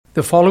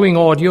The following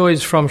audio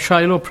is from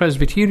Shiloh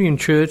Presbyterian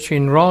Church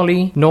in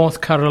Raleigh, North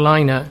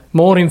Carolina.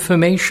 More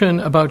information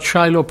about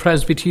Shiloh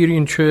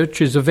Presbyterian Church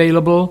is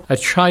available at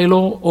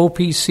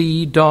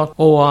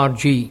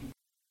shilohopc.org.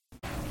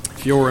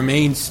 If you'll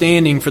remain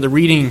standing for the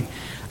reading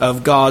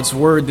of God's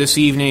Word this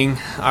evening,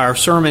 our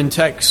sermon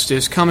text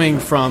is coming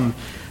from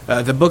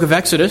the book of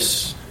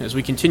Exodus, as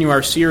we continue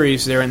our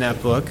series there in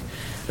that book,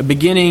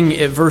 beginning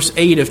at verse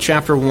 8 of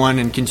chapter 1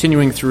 and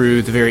continuing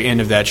through the very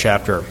end of that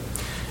chapter.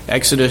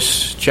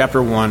 Exodus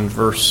chapter 1,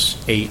 verse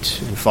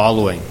 8 and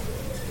following.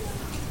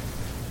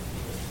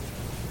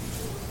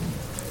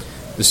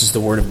 This is the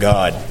word of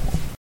God.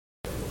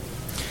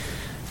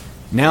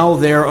 Now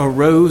there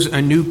arose a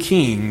new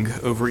king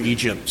over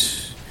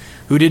Egypt,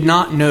 who did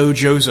not know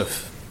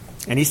Joseph.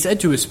 And he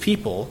said to his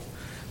people,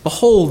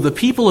 "Behold, the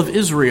people of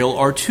Israel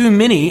are too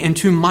many and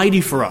too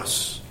mighty for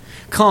us.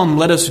 Come,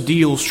 let us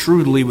deal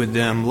shrewdly with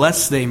them,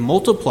 lest they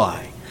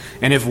multiply.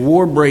 And if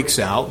war breaks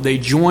out, they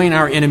join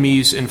our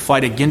enemies and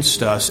fight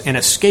against us and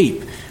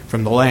escape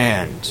from the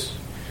land."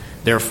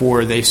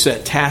 Therefore they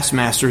set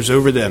taskmasters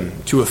over them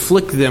to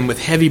afflict them with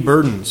heavy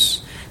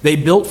burdens. They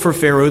built for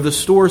Pharaoh the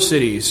store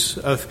cities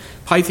of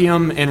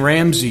Pithom and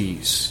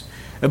Ramses.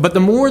 But the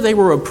more they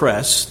were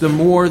oppressed, the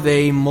more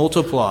they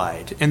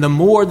multiplied, and the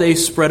more they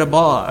spread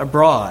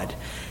abroad.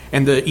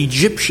 And the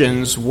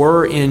Egyptians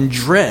were in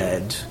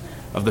dread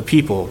of the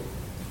people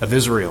of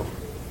Israel.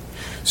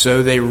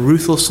 So they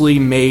ruthlessly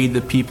made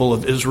the people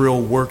of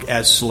Israel work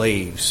as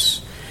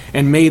slaves,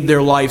 and made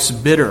their lives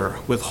bitter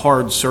with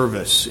hard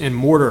service in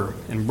mortar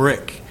and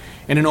brick,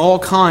 and in all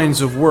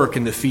kinds of work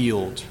in the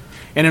field.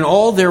 And in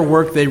all their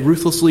work they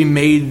ruthlessly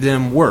made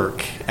them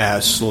work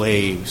as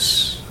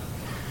slaves.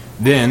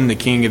 Then the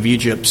king of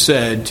Egypt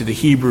said to the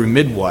Hebrew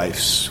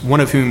midwives, one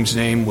of whom's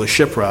name was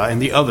Shiphrah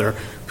and the other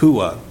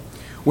Puah,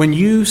 "When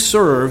you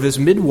serve as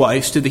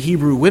midwives to the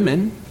Hebrew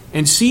women,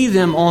 and see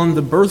them on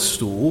the birth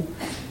stool,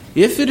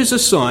 if it is a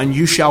son,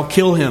 you shall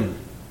kill him.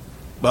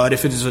 But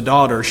if it is a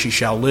daughter, she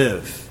shall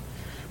live."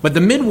 But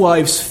the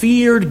midwives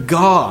feared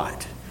God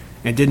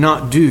and did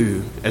not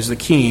do as the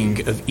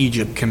king of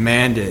Egypt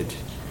commanded,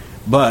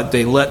 but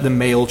they let the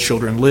male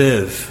children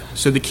live.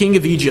 So the king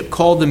of Egypt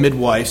called the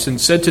midwives and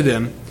said to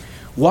them,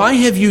 "Why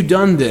have you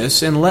done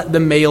this and let the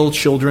male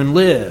children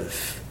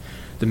live?"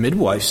 The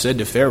midwives said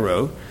to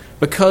Pharaoh,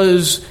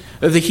 "Because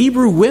the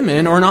Hebrew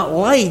women are not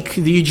like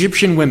the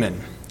Egyptian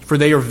women, for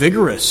they are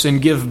vigorous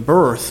and give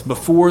birth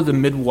before the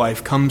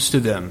midwife comes to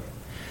them."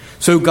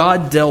 So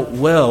God dealt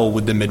well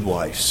with the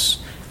midwives,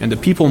 and the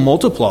people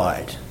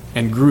multiplied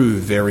and grew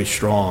very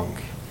strong.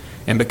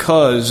 And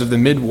because the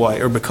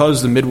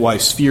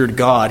midwives feared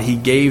God, he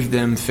gave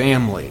them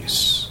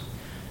families.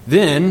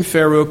 Then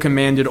Pharaoh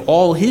commanded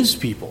all his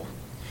people,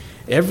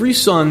 "Every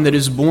son that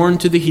is born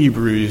to the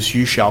Hebrews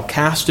you shall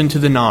cast into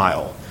the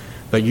Nile,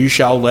 but you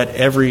shall let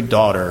every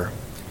daughter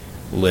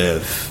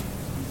live."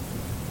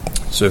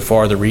 So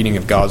far, the reading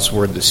of God's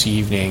Word this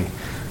evening.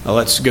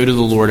 Let's go to the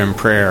Lord in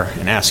prayer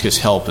and ask His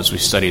help as we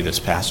study this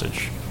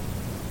passage.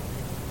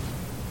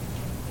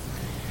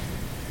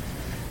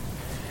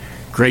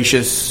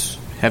 Gracious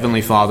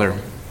Heavenly Father,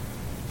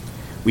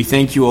 we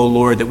thank you, O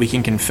Lord, that we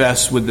can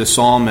confess with the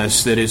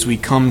psalmist that as we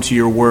come to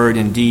your Word,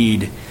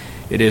 indeed,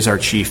 it is our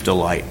chief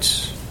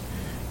delight.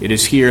 It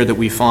is here that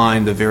we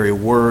find the very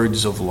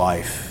words of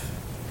life.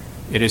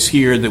 It is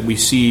here that we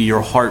see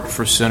your heart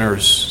for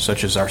sinners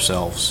such as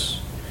ourselves.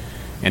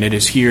 And it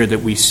is here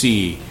that we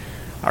see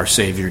our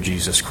Savior,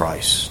 Jesus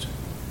Christ.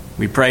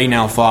 We pray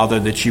now, Father,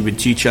 that you would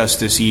teach us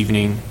this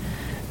evening,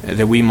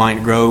 that we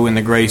might grow in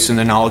the grace and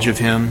the knowledge of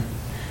him,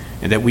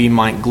 and that we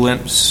might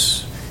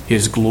glimpse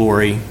his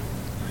glory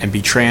and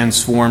be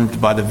transformed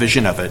by the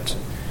vision of it,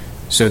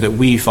 so that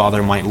we,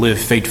 Father, might live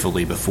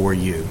faithfully before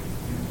you.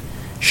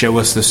 Show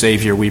us the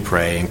Savior, we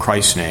pray, in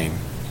Christ's name.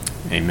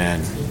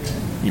 Amen.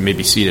 You may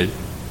be seated.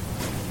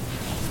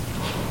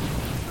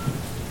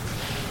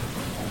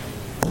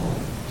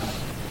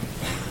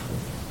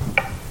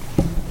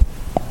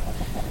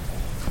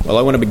 Well,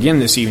 I want to begin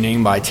this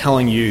evening by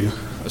telling you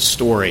a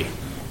story.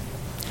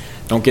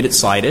 Don't get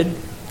excited.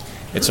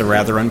 It's a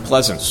rather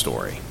unpleasant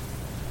story.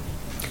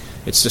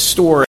 It's the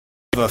story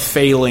of a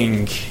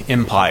failing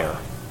empire.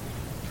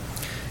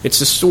 It's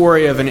the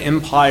story of an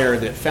empire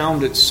that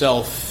found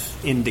itself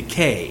in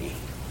decay.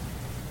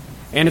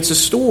 And it's a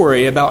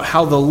story about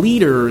how the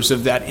leaders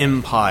of that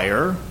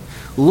empire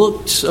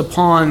looked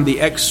upon the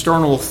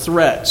external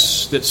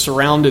threats that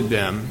surrounded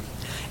them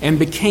and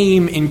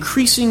became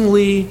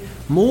increasingly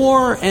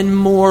more and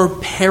more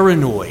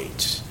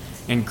paranoid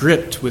and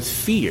gripped with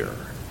fear.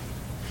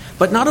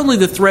 But not only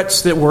the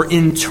threats that were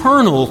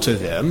internal to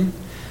them,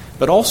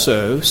 but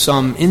also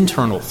some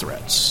internal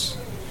threats.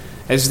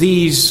 As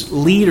these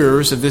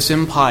leaders of this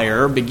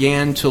empire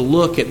began to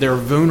look at their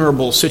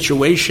vulnerable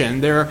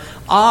situation, their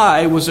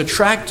eye was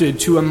attracted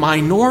to a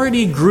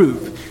minority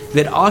group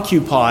that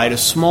occupied a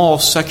small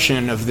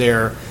section of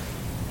their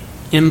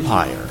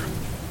empire.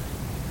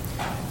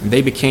 And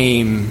they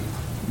became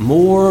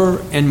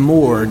more and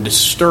more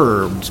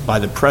disturbed by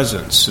the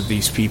presence of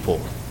these people,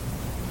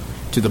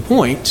 to the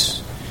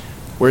point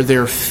where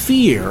their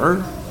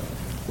fear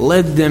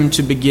led them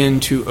to begin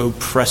to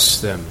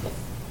oppress them.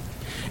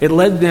 It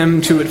led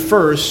them to, at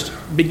first,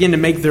 begin to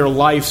make their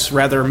lives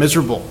rather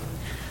miserable.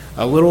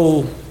 A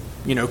little,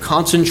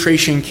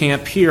 concentration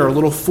camp here, a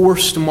little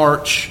forced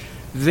march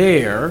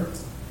there.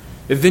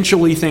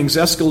 Eventually, things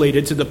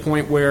escalated to the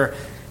point where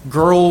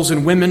girls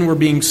and women were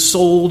being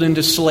sold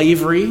into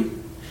slavery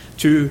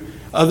to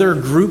other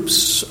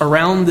groups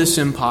around this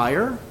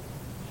empire.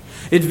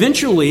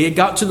 Eventually, it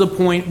got to the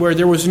point where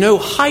there was no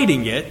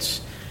hiding it.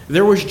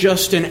 There was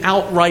just an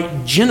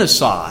outright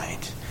genocide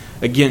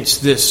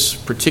against this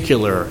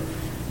particular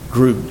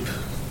group,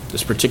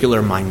 this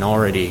particular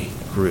minority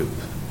group.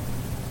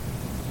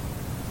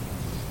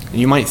 And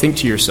you might think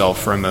to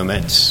yourself for a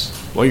moment,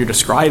 well, you're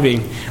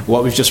describing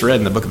what we've just read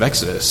in the book of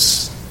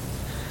Exodus.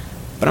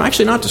 But I'm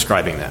actually not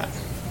describing that.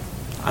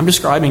 I'm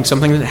describing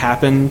something that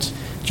happened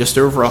just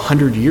over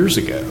 100 years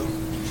ago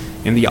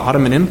in the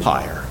Ottoman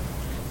Empire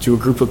to a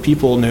group of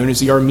people known as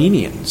the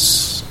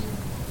Armenians.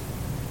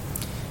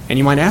 And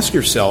you might ask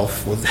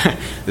yourself, well,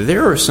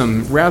 there are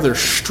some rather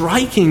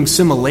striking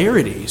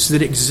similarities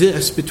that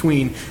exist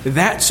between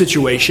that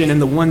situation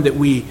and the one that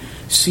we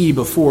see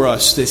before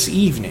us this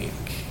evening.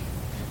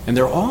 And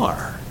there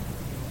are.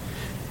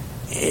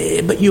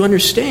 But you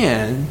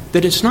understand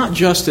that it's not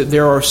just that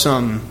there are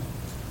some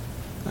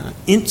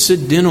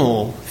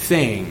incidental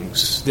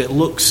things that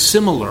look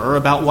similar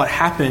about what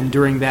happened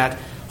during that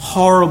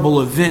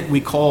horrible event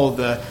we call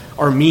the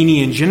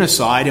Armenian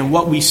genocide and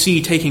what we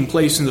see taking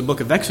place in the book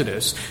of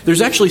Exodus.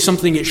 There's actually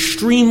something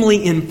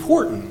extremely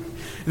important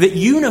that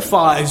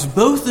unifies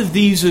both of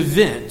these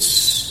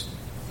events,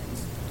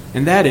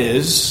 and that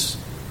is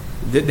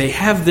that they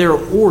have their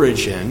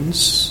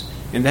origins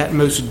in that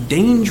most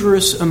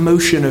dangerous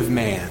emotion of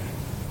man,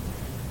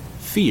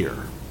 fear.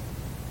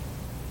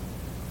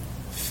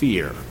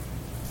 Fear.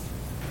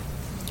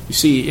 You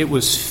see, it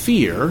was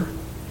fear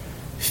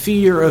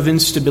of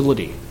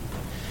instability,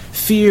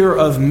 fear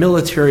of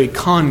military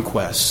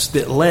conquests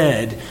that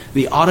led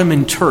the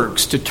Ottoman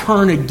Turks to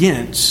turn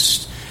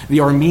against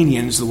the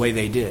Armenians the way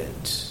they did.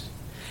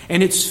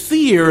 And it's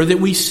fear that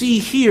we see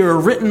here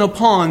written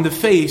upon the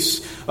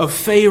face of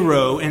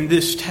Pharaoh in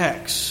this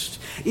text.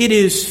 It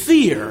is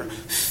fear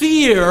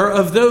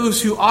of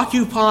those who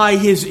occupy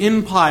his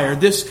empire,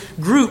 this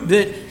group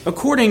that,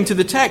 according to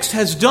the text,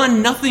 has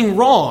done nothing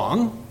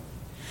wrong,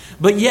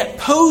 but yet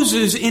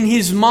poses in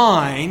his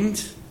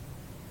mind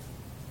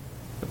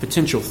a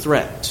potential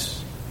threat.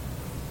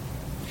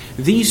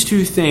 These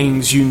two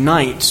things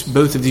unite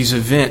both of these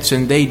events,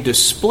 and they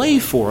display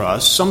for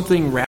us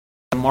something rather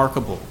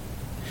remarkable.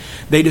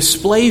 They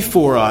display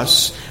for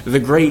us the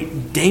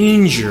great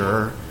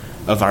danger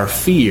of our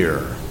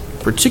fear.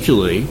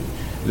 Particularly,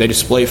 they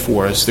display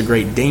for us the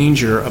great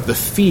danger of the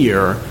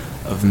fear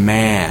of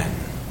man.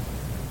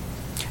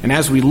 And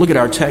as we look at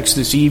our text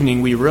this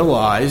evening, we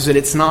realize that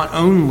it's not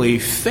only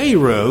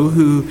Pharaoh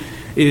who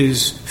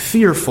is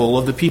fearful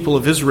of the people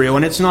of Israel,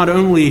 and it's not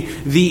only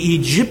the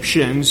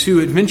Egyptians who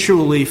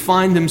eventually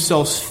find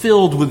themselves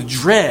filled with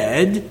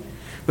dread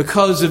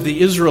because of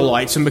the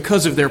Israelites and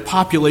because of their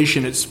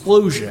population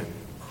explosion.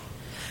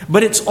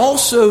 But it's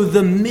also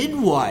the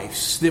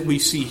midwives that we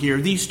see here,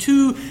 these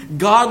two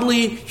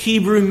godly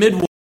Hebrew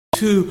midwives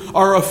who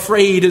are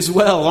afraid as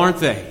well, aren't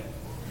they?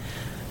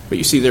 But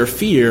you see, their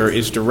fear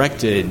is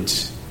directed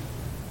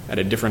at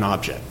a different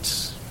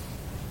object.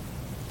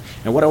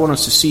 And what I want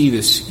us to see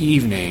this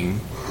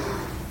evening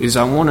is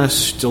I want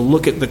us to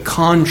look at the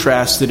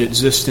contrast that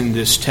exists in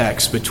this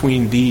text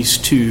between these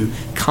two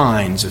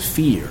kinds of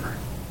fear.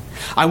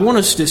 I want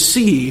us to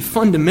see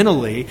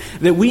fundamentally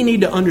that we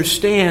need to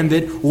understand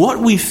that what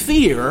we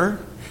fear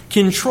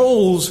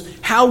controls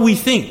how we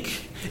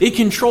think. It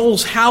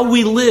controls how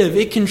we live.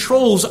 It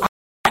controls our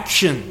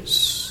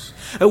actions.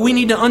 We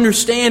need to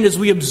understand as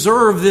we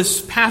observe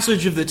this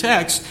passage of the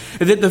text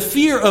that the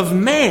fear of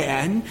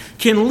man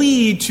can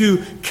lead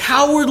to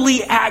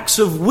cowardly acts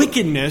of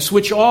wickedness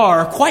which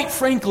are, quite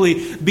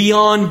frankly,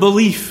 beyond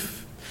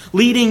belief,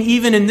 leading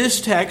even in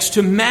this text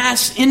to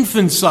mass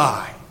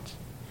infanticide.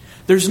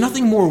 There's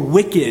nothing more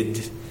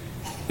wicked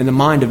in the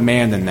mind of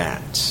man than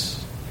that.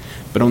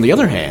 But on the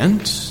other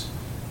hand,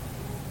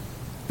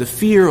 the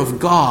fear of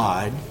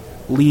God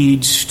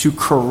leads to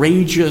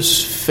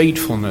courageous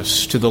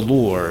faithfulness to the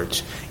Lord,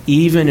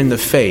 even in the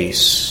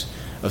face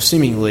of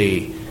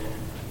seemingly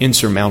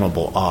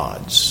insurmountable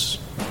odds.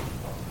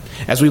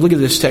 As we look at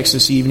this text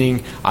this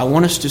evening, I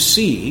want us to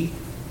see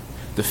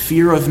the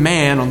fear of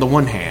man on the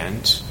one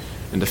hand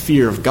and the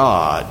fear of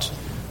God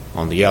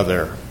on the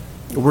other.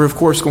 We're, of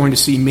course, going to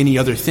see many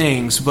other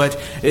things, but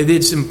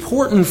it's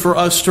important for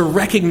us to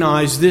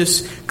recognize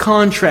this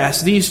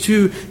contrast, these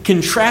two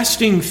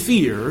contrasting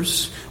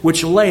fears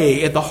which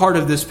lay at the heart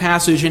of this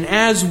passage. And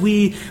as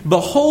we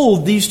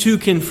behold these two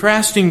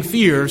contrasting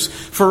fears,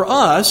 for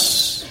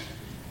us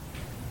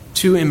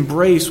to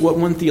embrace what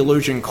one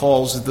theologian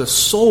calls the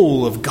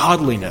soul of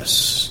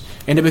godliness,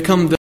 and to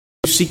become those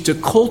who seek to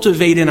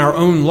cultivate in our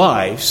own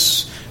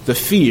lives the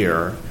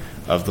fear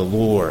of the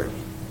Lord.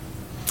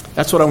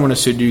 That's what I want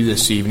us to do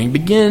this evening.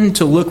 Begin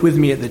to look with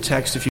me at the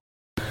text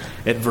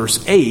at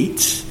verse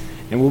 8,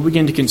 and we'll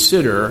begin to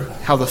consider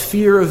how the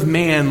fear of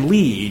man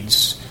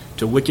leads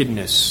to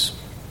wickedness.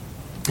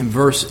 In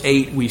verse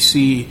 8, we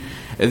see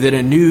that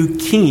a new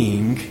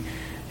king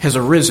has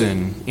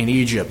arisen in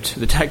Egypt.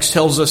 The text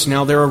tells us,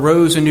 now there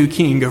arose a new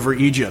king over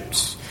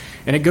Egypt.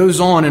 And it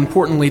goes on,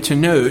 importantly, to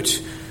note,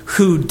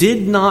 who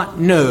did not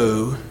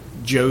know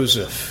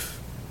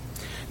Joseph.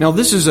 Now,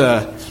 this is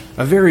a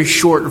very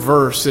short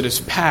verse that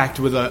is packed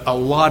with a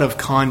lot of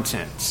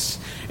contents.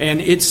 And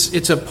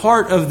it's a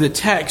part of the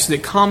text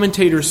that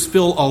commentators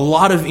spill a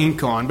lot of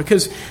ink on,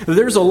 because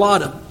there's a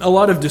lot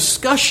of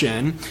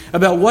discussion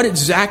about what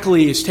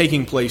exactly is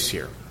taking place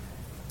here.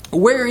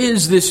 Where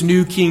is this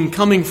new king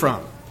coming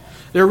from?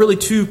 There are really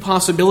two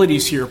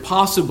possibilities here.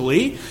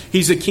 Possibly,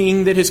 he's a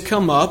king that has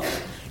come up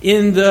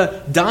in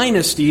the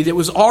dynasty that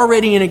was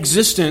already in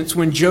existence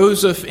when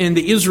Joseph and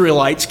the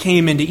Israelites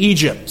came into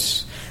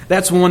Egypt.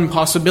 That's one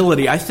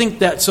possibility. I think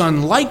that's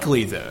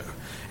unlikely, though.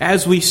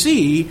 As we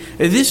see,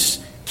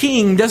 this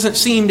king doesn't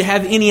seem to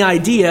have any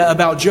idea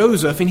about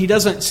Joseph, and he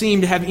doesn't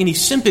seem to have any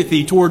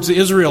sympathy towards the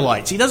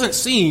Israelites. He doesn't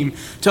seem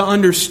to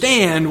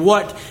understand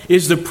what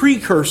is the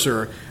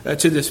precursor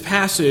to this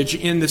passage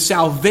in the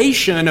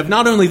salvation of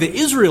not only the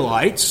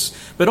Israelites,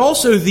 but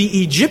also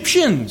the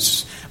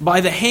Egyptians by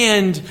the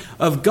hand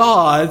of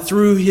God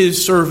through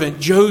his servant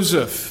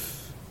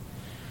Joseph.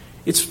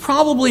 It's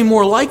probably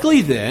more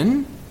likely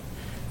then,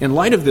 in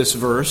light of this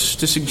verse,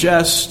 to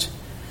suggest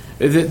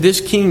that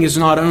this king is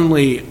not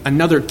only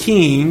another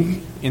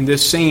king in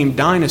this same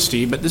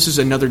dynasty, but this is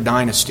another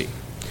dynasty.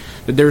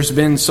 That there's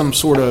been some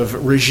sort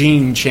of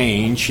regime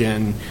change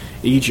in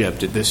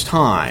Egypt at this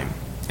time.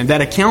 And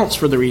that accounts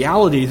for the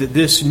reality that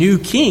this new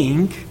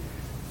king,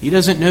 he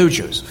doesn't know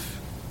Joseph.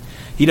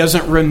 He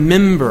doesn't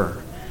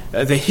remember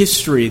the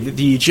history that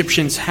the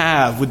Egyptians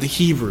have with the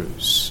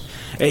Hebrews.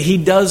 He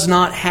does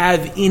not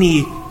have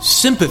any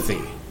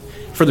sympathy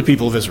for the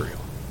people of Israel.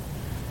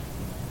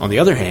 On the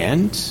other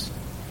hand,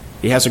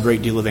 he has a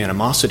great deal of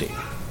animosity.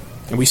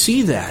 And we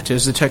see that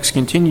as the text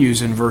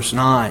continues in verse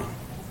 9.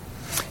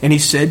 And he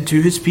said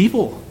to his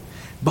people,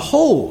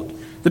 behold,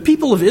 the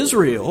people of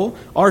Israel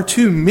are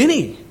too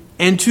many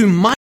and too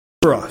mighty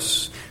for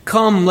us.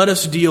 Come, let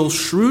us deal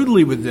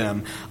shrewdly with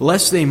them,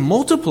 lest they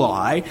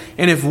multiply,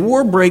 and if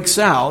war breaks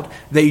out,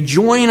 they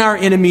join our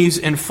enemies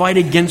and fight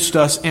against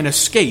us and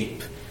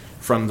escape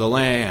from the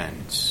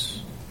land.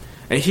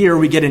 And here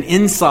we get an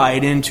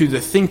insight into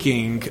the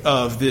thinking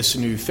of this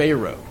new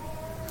Pharaoh.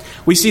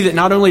 We see that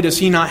not only does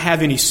he not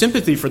have any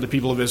sympathy for the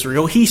people of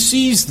Israel, he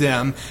sees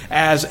them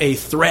as a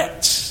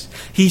threat.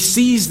 He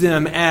sees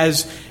them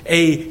as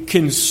a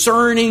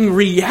concerning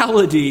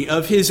reality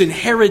of his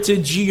inherited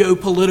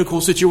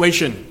geopolitical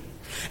situation.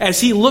 As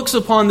he looks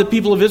upon the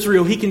people of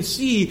Israel, he can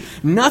see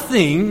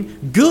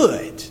nothing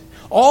good.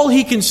 All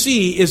he can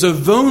see is a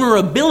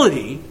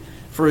vulnerability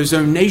for his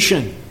own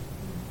nation.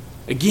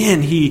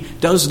 Again, he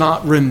does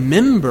not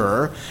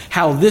remember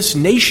how this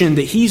nation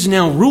that he's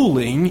now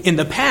ruling in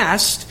the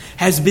past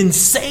has been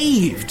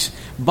saved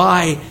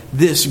by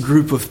this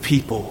group of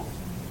people.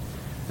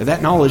 Now,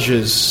 that knowledge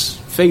is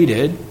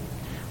faded,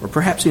 or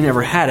perhaps he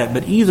never had it,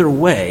 but either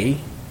way,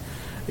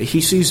 he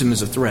sees them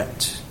as a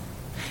threat.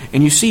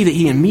 And you see that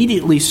he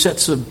immediately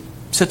sets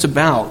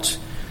about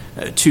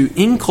to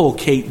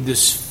inculcate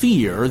this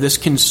fear, this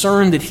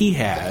concern that he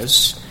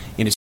has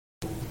in his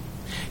people.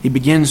 He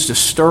begins to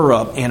stir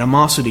up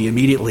animosity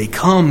immediately.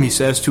 Come, he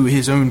says to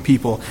his own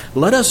people,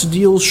 let us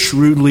deal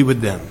shrewdly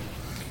with them,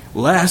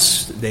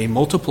 lest they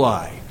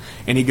multiply.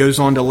 And he goes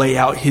on to lay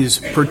out his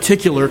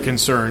particular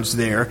concerns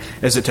there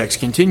as the text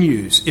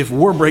continues. If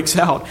war breaks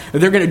out,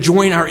 they're going to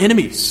join our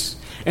enemies,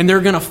 and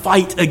they're going to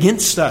fight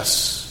against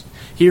us.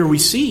 Here we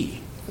see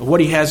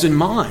what he has in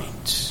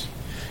mind.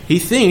 He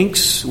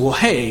thinks, well,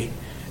 hey,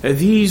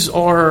 these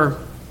are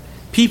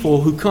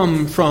people who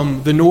come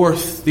from the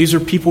north. These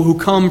are people who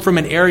come from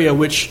an area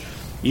which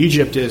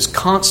Egypt is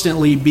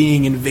constantly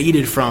being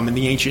invaded from in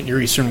the ancient Near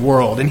Eastern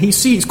world. And he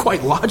sees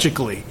quite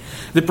logically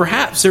that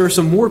perhaps there are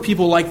some more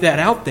people like that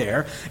out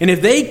there. And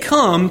if they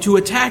come to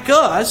attack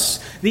us,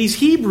 these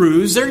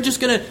Hebrews, they're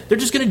just going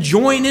to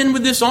join in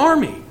with this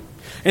army.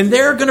 And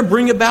they're going to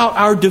bring about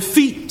our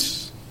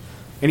defeat.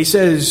 And he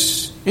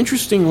says,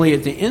 interestingly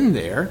at the end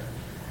there,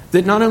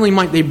 that not only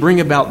might they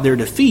bring about their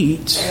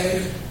defeat,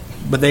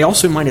 but they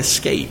also might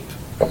escape.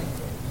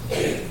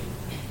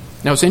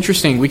 Now, it's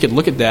interesting, we could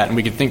look at that and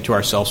we could think to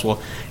ourselves,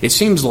 well, it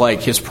seems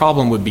like his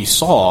problem would be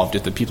solved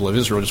if the people of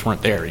Israel just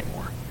weren't there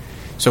anymore.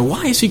 So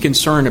why is he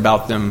concerned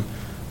about them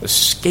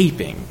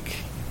escaping?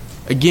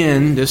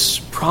 Again, this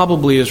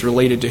probably is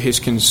related to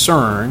his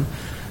concern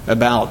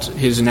about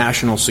his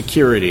national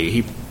security.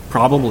 He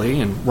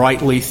probably and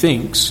rightly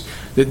thinks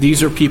that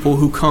these are people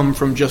who come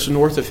from just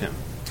north of him.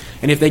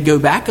 And if they go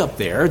back up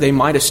there, they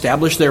might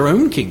establish their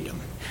own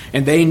kingdom.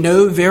 And they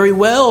know very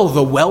well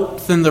the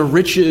wealth and the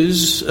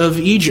riches of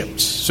Egypt.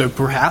 So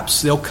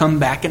perhaps they'll come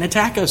back and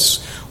attack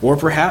us. Or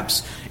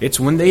perhaps it's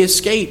when they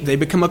escape, they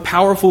become a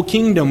powerful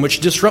kingdom which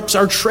disrupts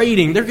our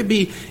trading. There could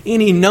be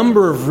any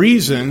number of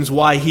reasons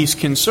why he's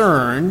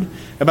concerned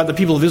about the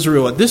people of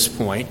Israel at this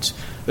point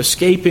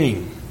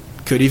escaping.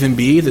 Could even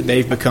be that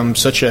they've become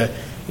such an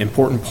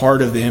important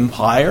part of the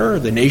empire,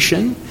 the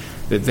nation,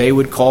 that they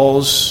would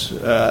cause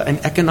an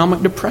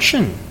economic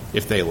depression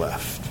if they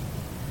left.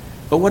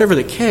 But whatever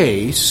the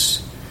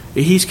case,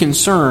 he's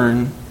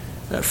concerned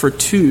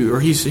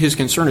his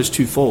concern is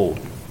twofold.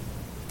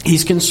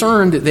 He's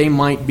concerned that they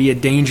might be a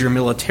danger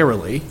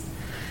militarily,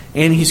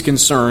 and he's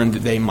concerned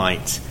that they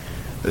might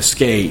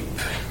escape.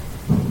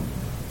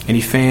 And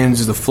he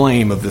fans the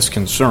flame of this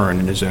concern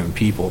in his own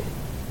people.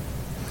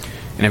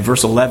 And in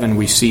verse 11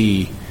 we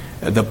see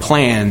the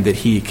plan that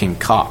he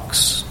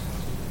concocts.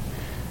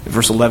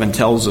 Verse 11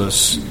 tells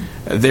us,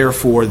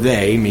 therefore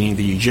they, meaning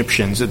the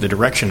Egyptians at the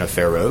direction of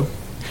Pharaoh,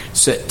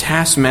 set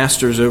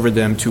taskmasters over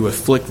them to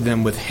afflict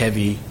them with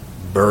heavy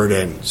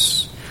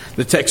burdens.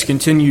 The text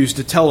continues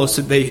to tell us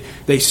that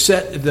they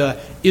set the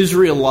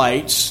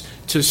Israelites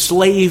to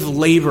slave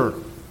labor.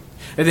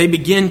 And they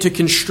begin to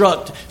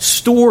construct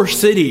store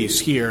cities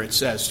here, it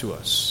says to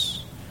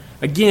us.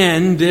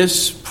 Again,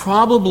 this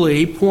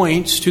probably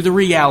points to the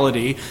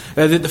reality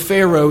that the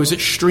Pharaoh is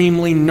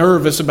extremely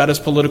nervous about his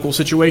political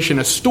situation.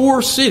 A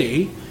store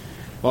city,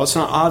 well, it's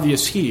not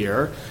obvious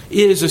here,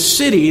 is a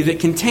city that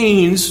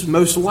contains,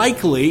 most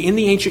likely, in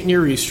the ancient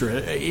Near East,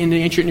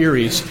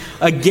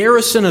 a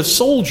garrison of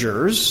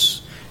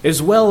soldiers,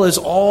 as well as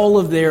all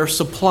of their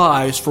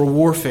supplies for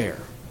warfare.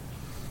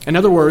 In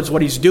other words,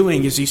 what he's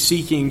doing is he's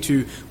seeking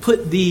to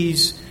put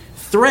these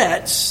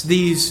threats,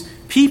 these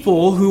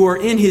people who are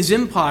in his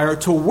empire,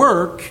 to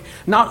work,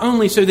 not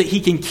only so that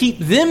he can keep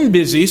them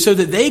busy so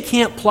that they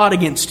can't plot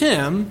against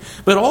him,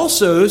 but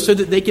also so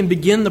that they can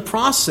begin the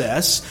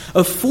process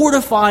of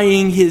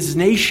fortifying his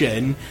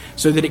nation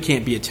so that it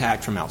can't be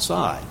attacked from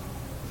outside.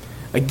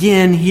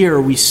 Again,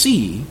 here we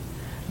see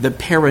the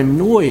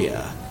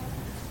paranoia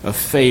of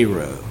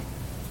Pharaoh.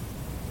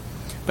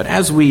 But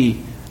as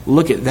we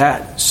look at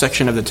that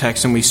section of the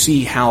text and we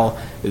see how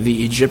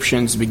the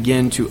Egyptians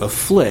begin to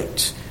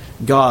afflict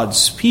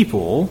God's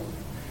people,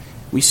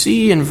 we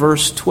see in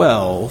verse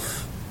 12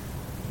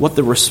 what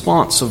the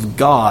response of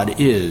God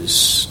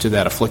is to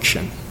that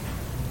affliction.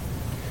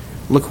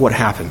 Look what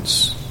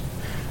happens.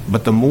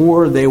 But the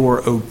more they were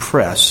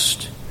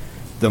oppressed,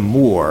 the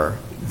more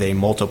they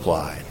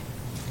multiplied,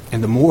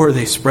 and the more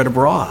they spread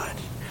abroad.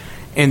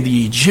 And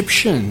the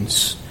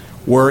Egyptians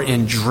were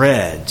in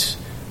dread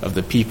of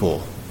the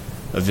people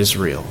of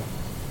Israel.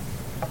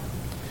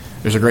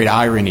 There's a great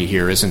irony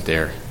here, isn't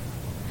there?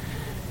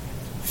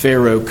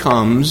 Pharaoh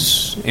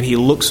comes and he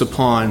looks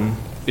upon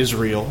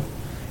Israel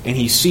and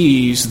he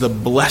sees the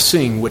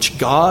blessing which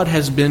God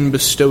has been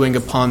bestowing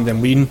upon them.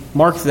 We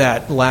marked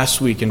that last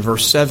week in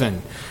verse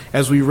 7.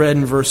 As we read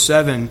in verse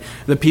 7,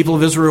 the people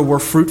of Israel were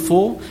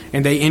fruitful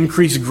and they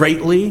increased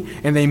greatly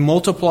and they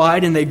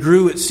multiplied and they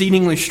grew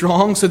exceedingly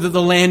strong so that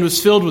the land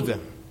was filled with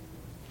them.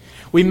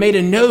 We made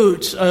a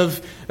note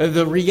of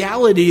the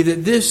reality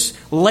that this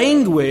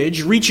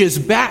language reaches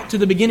back to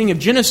the beginning of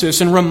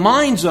Genesis and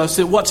reminds us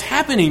that what's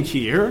happening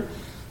here,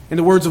 in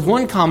the words of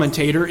one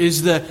commentator,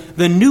 is the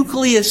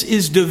nucleus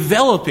is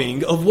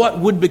developing of what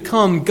would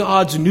become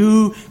God's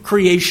new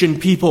creation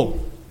people.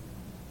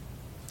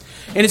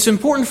 And it's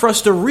important for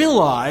us to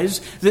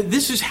realize that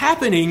this is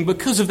happening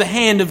because of the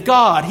hand of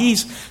God.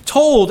 He's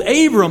told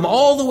Abram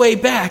all the way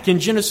back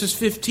in Genesis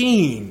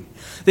 15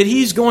 that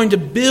he's going to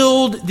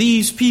build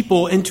these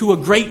people into a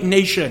great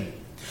nation.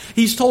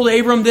 He's told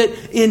Abram that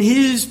in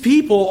his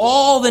people,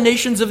 all the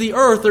nations of the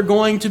earth are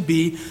going to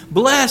be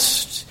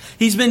blessed.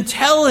 He's been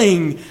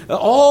telling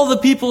all the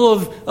people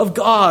of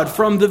God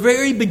from the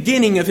very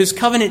beginning of his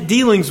covenant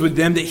dealings with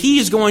them that he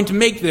is going to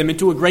make them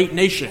into a great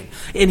nation.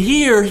 And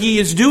here he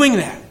is doing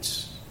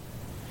that.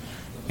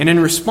 And in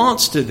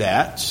response to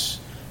that,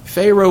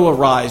 Pharaoh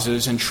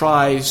arises and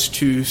tries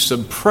to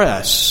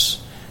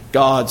suppress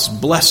God's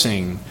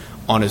blessing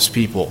on his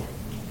people.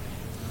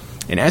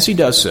 And as he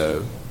does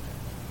so,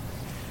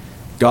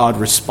 God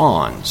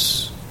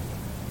responds.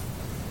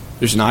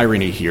 There's an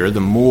irony here. The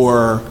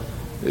more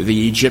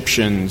the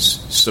Egyptians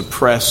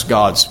suppress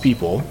God's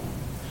people,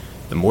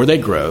 the more they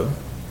grow,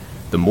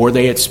 the more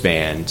they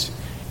expand,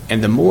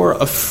 and the more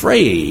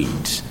afraid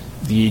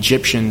the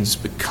Egyptians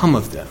become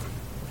of them.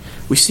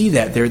 We see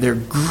that there. They're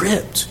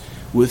gripped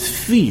with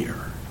fear.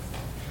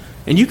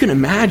 And you can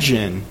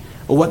imagine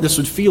what this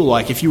would feel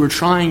like if you were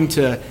trying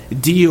to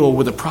deal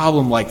with a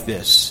problem like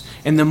this.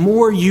 And the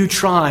more you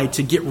try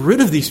to get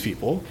rid of these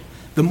people,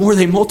 the more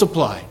they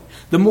multiplied,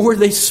 the more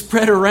they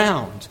spread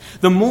around,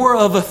 the more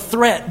of a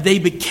threat they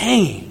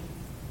became.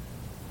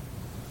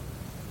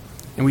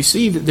 And we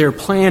see that their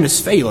plan is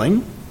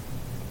failing.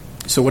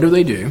 So what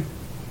do?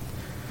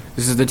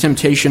 This is the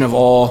temptation of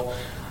all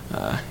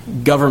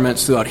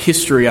governments throughout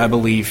history, I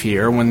believe,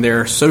 here. When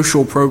their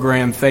social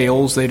program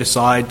fails, they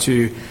decide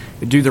to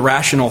do the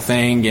rational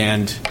thing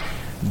and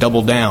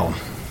double down.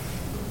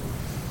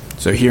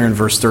 So here in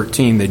verse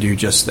 13, they do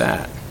just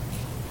that.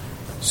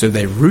 So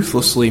they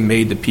ruthlessly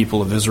made the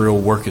people of Israel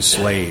work as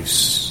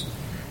slaves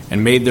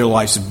and made their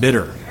lives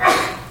bitter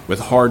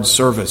with hard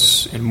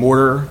service in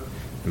mortar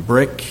and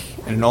brick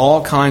and in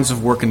all kinds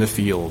of work in the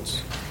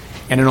fields.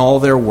 And in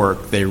all their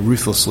work, they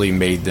ruthlessly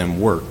made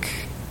them work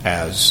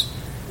as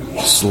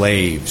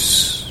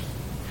slaves.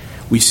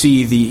 We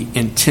see the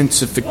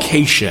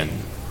intensification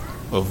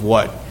of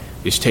what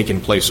is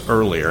taking place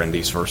earlier in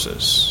these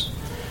verses.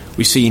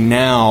 We see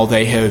now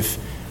they have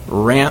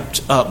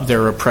ramped up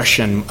their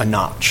oppression a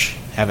notch,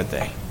 haven't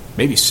they?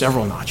 Maybe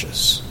several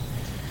notches.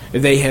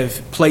 They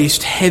have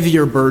placed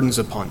heavier burdens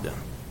upon them.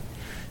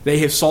 They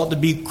have sought to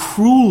be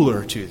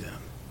crueler to them.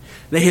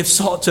 They have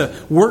sought to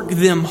work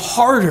them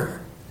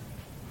harder.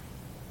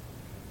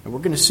 And we're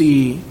going to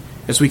see,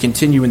 as we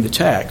continue in the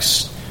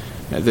text,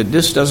 that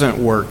this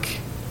doesn't work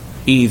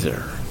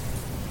either.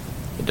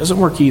 It doesn't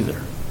work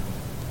either.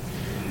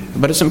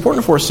 But it's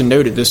important for us to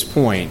note at this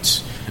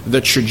point the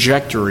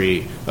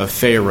trajectory of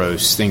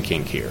Pharaoh's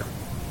thinking here.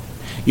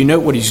 You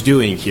note what he's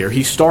doing here.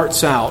 He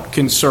starts out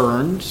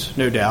concerned,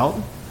 no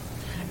doubt,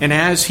 and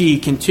as he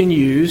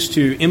continues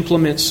to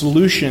implement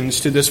solutions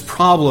to this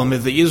problem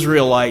of the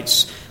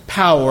Israelites'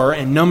 power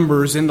and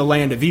numbers in the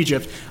land of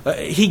Egypt,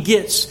 he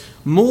gets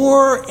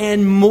more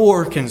and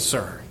more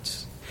concerned.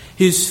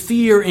 His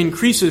fear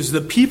increases.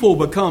 The people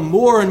become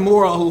more and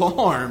more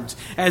alarmed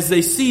as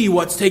they see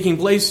what's taking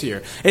place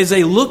here. As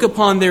they look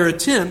upon their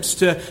attempts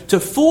to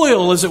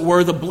foil, as it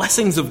were, the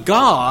blessings of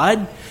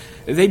God,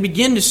 they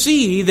begin to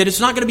see that it's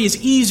not going to be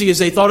as easy as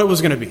they thought it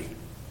was going to be.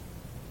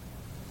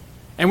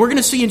 And we're going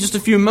to see in just a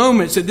few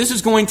moments that this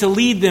is going to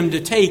lead them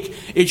to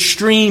take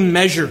extreme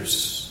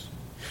measures.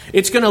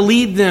 It's going to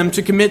lead them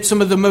to commit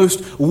some of the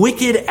most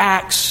wicked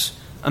acts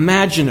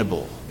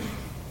imaginable.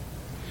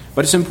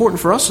 But it's important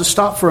for us to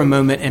stop for a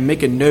moment and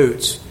make a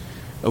note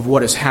of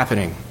what is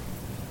happening.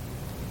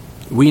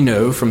 We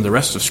know from the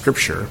rest of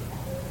Scripture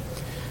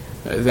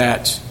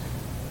that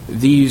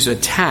these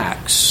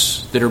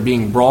attacks that are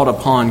being brought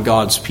upon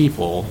God's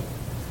people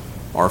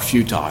are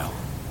futile.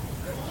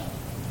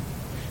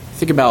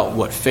 Think about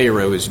what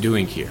Pharaoh is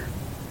doing here.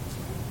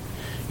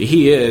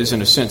 He is,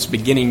 in a sense,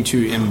 beginning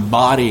to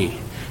embody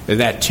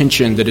that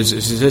tension that has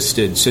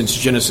existed since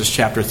Genesis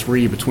chapter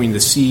 3 between the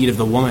seed of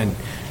the woman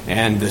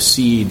and the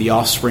seed, the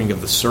offspring of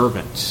the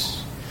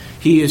serpent.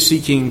 He is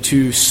seeking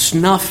to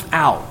snuff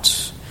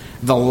out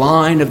the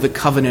line of the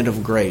covenant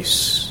of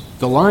grace,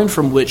 the line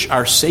from which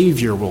our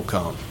Savior will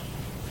come.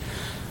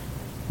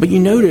 But you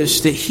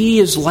notice that he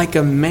is like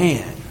a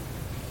man.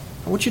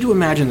 I want you to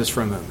imagine this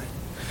for a moment.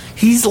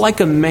 He's like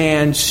a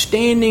man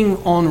standing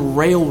on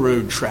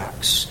railroad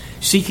tracks,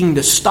 seeking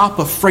to stop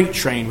a freight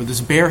train with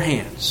his bare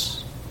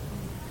hands.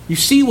 You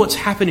see what's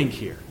happening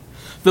here.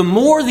 The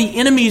more the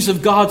enemies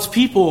of God's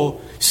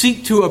people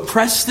seek to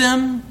oppress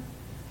them,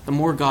 the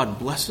more God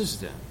blesses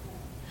them.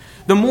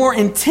 The more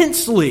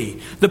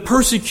intensely the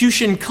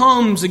persecution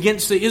comes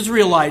against the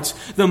Israelites,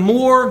 the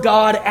more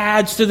God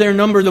adds to their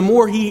number, the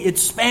more he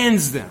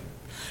expands them.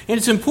 And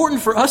it's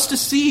important for us to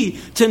see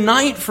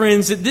tonight,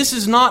 friends, that this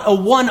is not a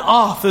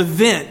one-off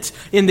event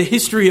in the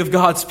history of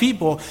God's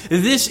people.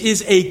 This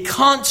is a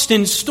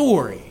constant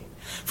story.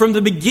 From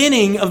the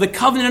beginning of the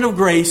covenant of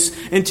grace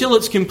until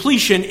its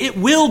completion, it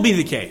will be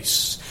the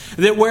case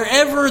that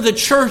wherever the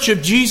church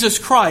of Jesus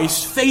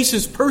Christ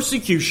faces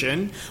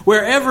persecution,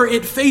 wherever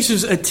it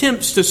faces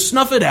attempts to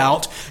snuff it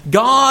out,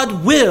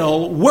 God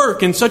will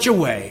work in such a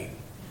way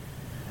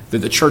that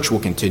the church will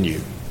continue.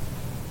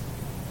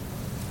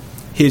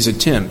 His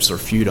attempts are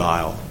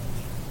futile.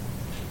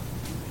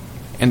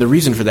 And the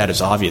reason for that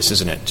is obvious,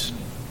 isn't it?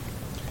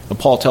 But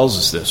Paul tells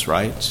us this,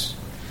 right?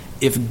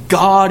 If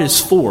God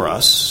is for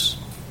us,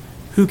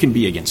 who can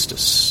be against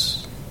us?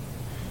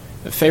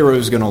 Pharaoh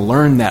is going to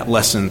learn that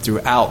lesson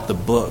throughout the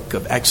book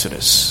of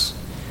Exodus.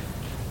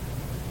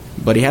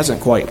 But he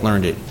hasn't quite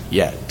learned it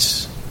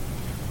yet.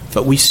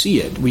 But we see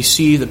it. We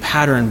see the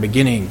pattern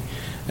beginning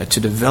to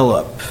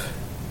develop.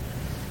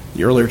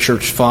 The earlier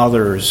church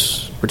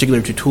fathers,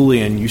 particularly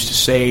Tertullian, used to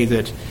say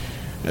that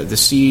the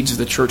seeds of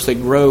the church, they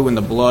grow in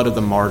the blood of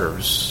the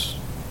martyrs.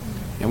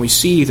 And we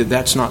see that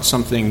that's not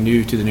something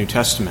new to the New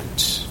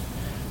Testament.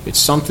 It's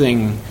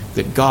something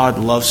that God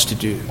loves to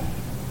do.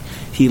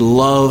 He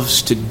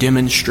loves to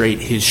demonstrate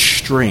his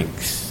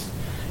strength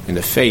in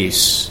the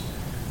face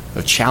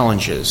of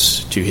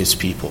challenges to his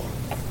people.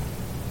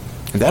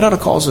 And that ought to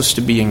cause us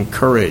to be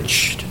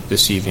encouraged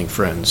this evening,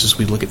 friends, as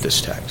we look at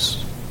this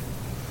text.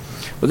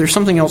 But there's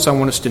something else I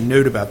want us to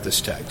note about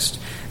this text.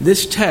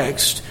 This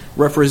text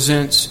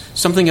represents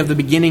something of the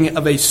beginning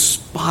of a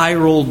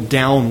spiral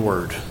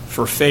downward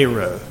for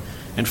Pharaoh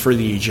and for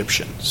the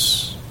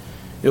Egyptians.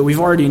 We've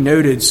already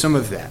noted some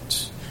of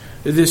that.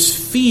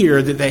 This fear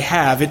that they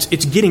have,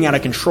 it's getting out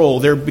of control.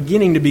 They're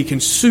beginning to be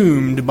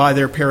consumed by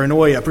their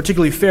paranoia,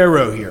 particularly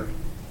Pharaoh here.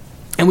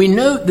 And we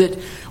note that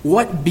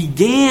what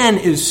began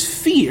as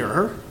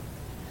fear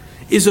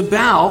is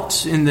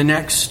about, in the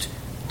next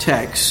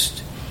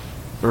text,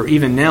 or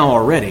even now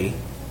already,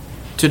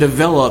 to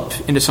develop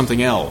into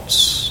something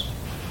else.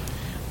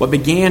 What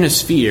began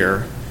as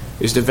fear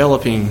is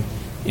developing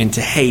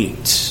into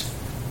hate.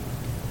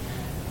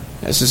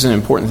 This is an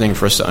important thing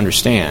for us to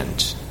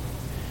understand.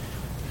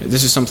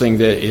 This is something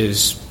that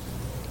is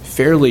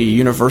fairly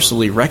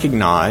universally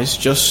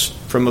recognized just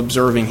from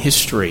observing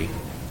history.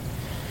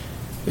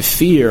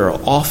 Fear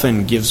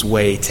often gives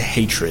way to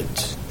hatred,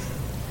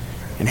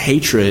 and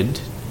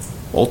hatred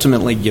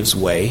ultimately gives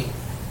way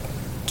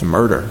to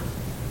murder.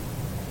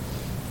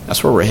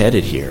 That's where we're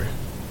headed here.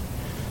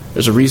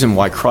 There's a reason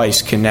why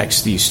Christ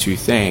connects these two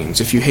things.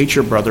 If you hate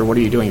your brother, what are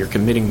you doing? You're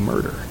committing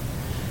murder.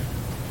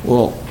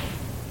 Well,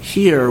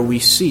 here we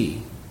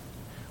see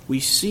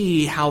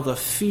how the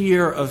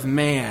fear of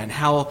man,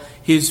 how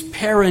his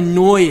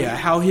paranoia,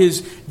 how his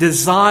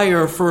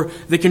desire for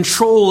the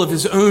control of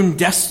his own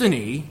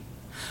destiny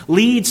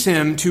leads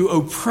him to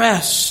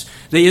oppress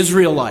the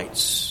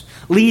Israelites,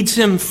 leads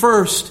him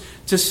first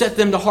to set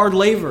them to hard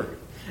labor,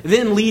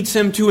 then leads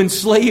him to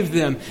enslave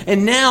them.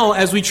 And now,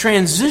 as we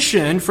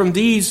transition from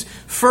these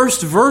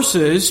first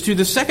verses to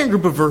the second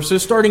group of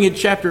verses, starting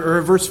at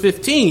verse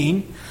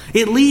 15,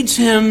 it leads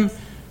him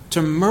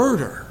to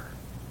murder.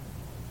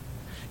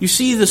 You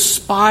see the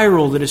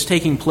spiral that is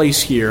taking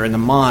place here in the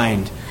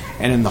mind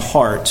and in the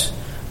heart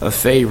of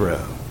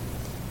Pharaoh.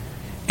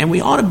 And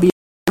we ought to be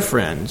aware,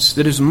 friends,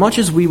 that as much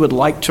as we would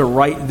like to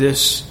write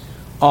this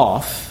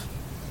off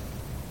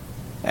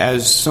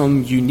as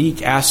some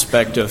unique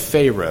aspect of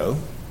Pharaoh,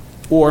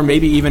 or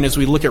maybe even as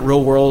we look at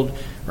real world,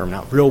 or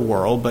not real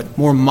world, but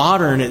more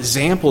modern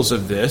examples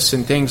of this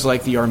and things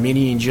like the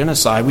Armenian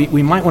genocide,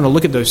 we might want to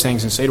look at those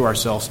things and say to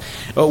ourselves,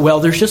 oh,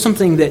 well, there's just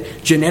something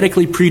that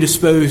genetically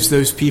predisposed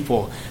those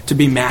people to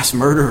be mass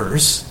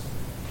murderers.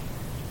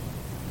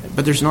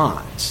 But there's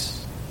not.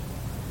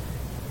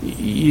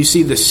 You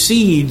see, the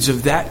seeds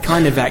of that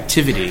kind of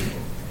activity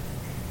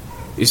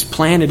is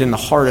planted in the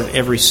heart of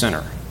every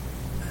sinner.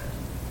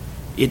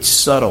 It's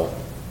subtle,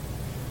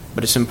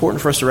 but it's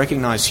important for us to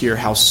recognize here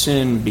how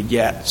sin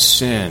begets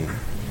sin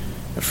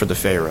for the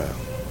Pharaoh.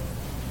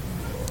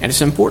 And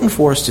it's important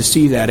for us to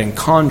see that in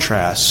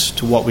contrast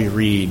to what we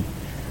read,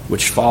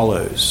 which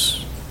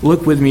follows.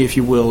 Look with me, if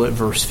you will, at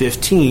verse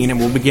 15, and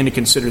we'll begin to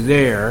consider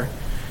there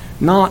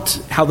not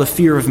how the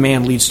fear of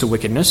man leads to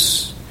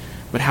wickedness,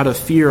 but how the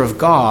fear of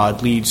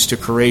God leads to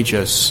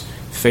courageous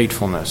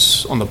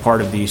faithfulness on the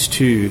part of these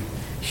two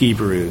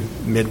Hebrew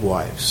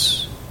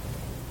midwives.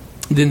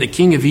 Then the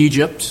king of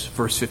Egypt,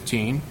 verse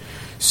 15,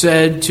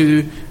 said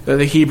to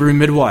the Hebrew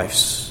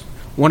midwives,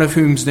 one of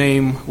whom's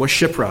name was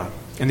Shiphrah,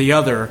 and the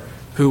other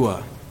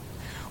Puah,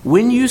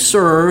 when you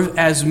serve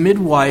as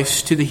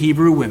midwives to the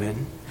Hebrew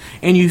women,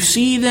 and you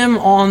see them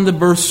on the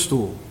birth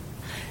stool,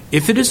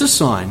 if it is a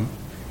son,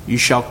 you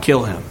shall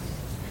kill him.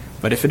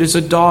 But if it is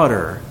a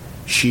daughter,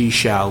 she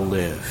shall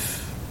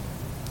live.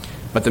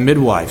 But the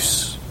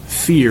midwives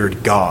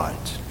feared God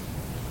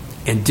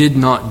and did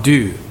not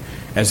do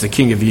as the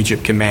king of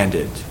Egypt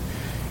commanded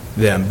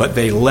them, but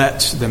they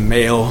let the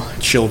male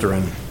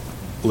children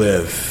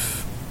live.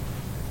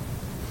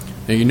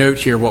 Now you note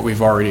here what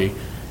we've already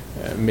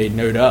made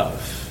note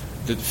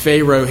of, that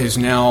Pharaoh has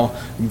now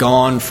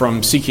gone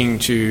from seeking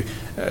to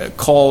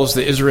cause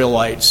the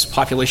Israelites'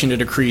 population to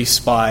decrease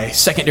by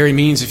secondary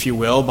means, if you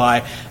will,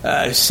 by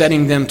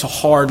setting them to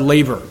hard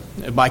labor,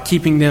 by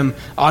keeping them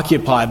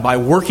occupied, by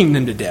working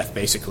them to death,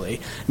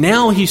 basically.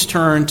 Now he's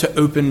turned to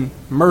open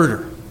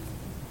murder.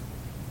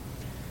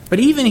 But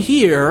even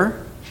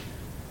here,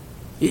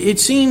 it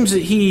seems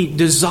that he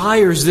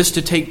desires this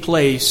to take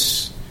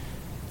place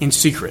in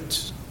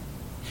secret.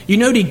 You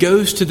note he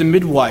goes to the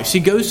midwives. He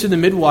goes to the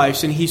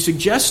midwives and he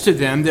suggests to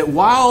them that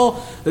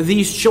while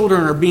these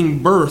children are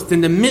being birthed,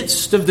 in the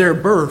midst of their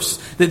births,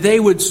 that they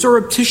would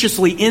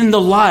surreptitiously end the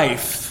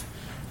life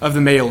of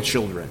the male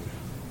children.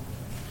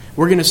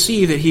 We're going to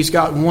see that he's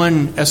got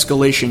one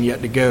escalation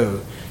yet to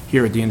go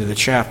here at the end of the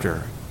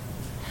chapter.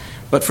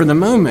 But for the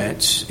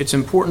moment, it's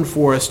important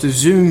for us to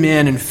zoom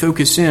in and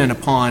focus in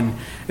upon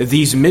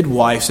these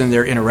midwives and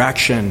their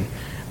interaction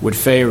with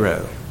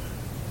Pharaoh.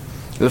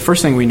 The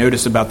first thing we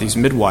notice about these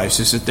midwives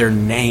is that they're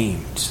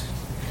named.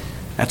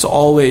 That's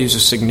always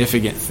a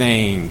significant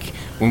thing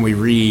when we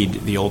read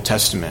the Old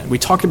Testament. We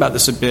talked about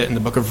this a bit in the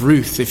book of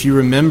Ruth. If you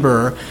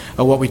remember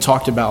what we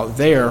talked about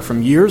there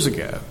from years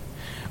ago,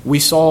 we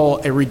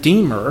saw a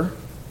redeemer,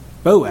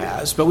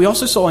 Boaz, but we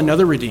also saw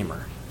another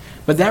redeemer.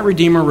 But that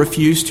redeemer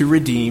refused to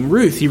redeem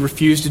Ruth. He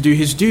refused to do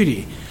his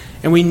duty.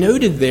 And we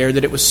noted there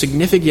that it was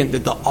significant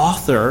that the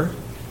author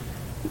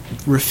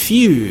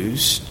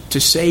refused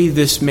to say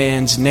this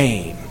man's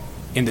name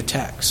in the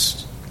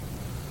text.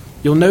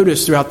 You'll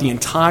notice throughout the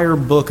entire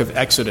book of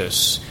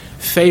Exodus,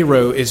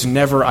 Pharaoh is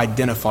never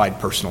identified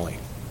personally.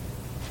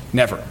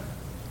 Never.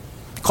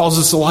 It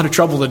causes us a lot of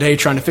trouble today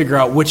trying to figure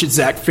out which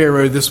exact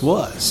Pharaoh this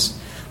was.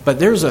 But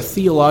there's a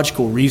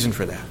theological reason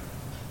for that.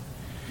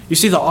 You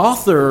see, the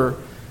author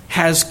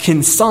has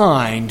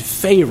consigned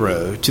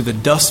Pharaoh to the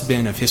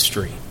dustbin of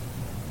history.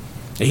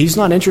 He's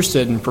not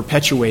interested in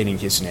perpetuating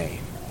his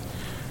name.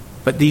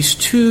 But these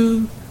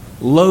two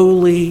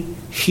lowly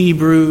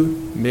Hebrew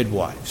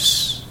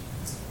midwives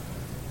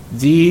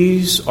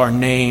These are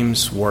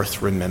names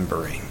worth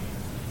remembering.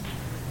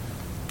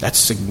 That's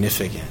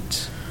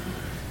significant.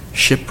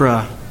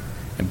 Shiphrah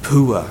and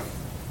Puah.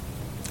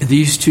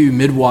 These two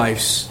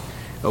midwives,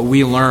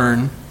 we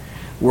learn,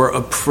 were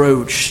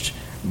approached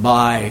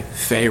by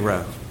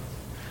Pharaoh.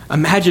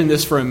 Imagine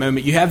this for a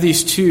moment. You have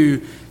these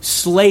two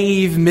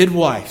slave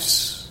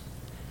midwives.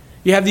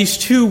 You have these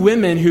two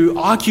women who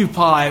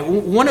occupy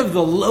one of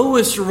the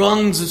lowest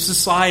rungs of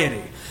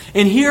society.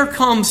 And here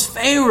comes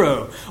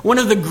Pharaoh, one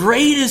of the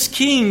greatest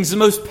kings, the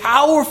most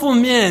powerful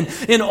men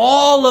in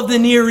all of the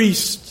Near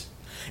East.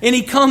 And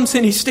he comes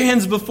and he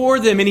stands before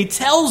them and he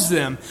tells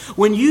them,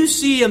 when you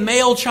see a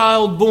male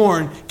child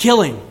born,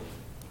 kill him.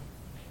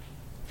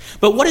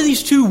 But what do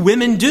these two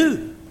women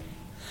do?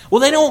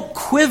 Well, they don't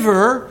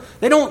quiver.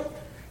 They don't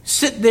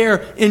sit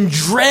there in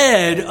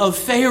dread of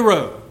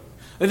Pharaoh.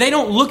 They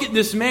don't look at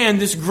this man,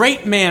 this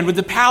great man with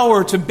the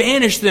power to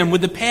banish them,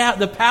 with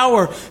the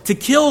power to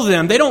kill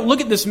them. They don't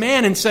look at this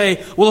man and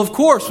say, well, of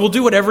course, we'll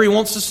do whatever he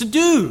wants us to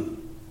do.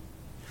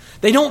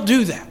 They don't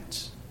do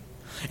that.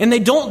 And they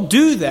don't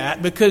do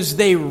that because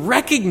they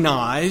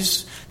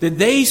recognize that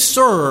they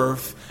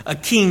serve a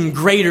king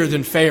greater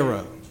than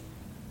Pharaoh.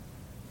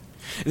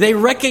 They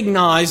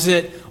recognize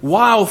that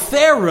while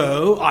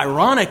Pharaoh,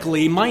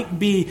 ironically, might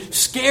be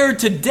scared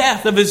to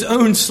death of his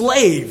own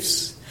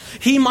slaves,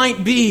 he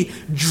might be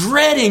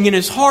dreading in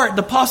his heart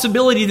the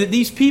possibility that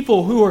these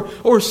people who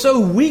are so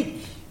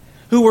weak,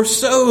 who are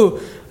so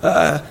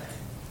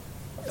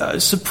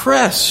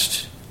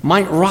suppressed,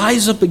 might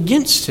rise up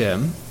against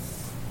him.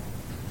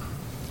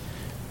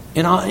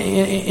 In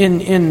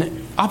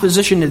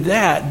opposition to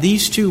that,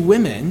 these two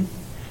women,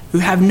 who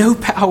have no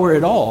power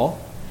at all,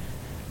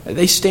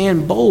 they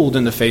stand bold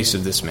in the face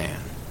of this man.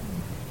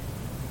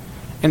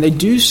 And they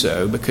do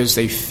so because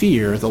they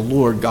fear the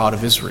Lord God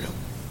of Israel.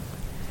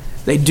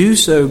 They do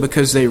so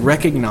because they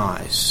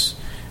recognize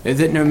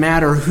that no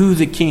matter who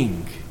the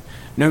king,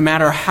 no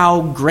matter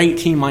how great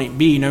he might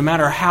be, no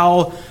matter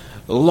how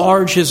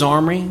large his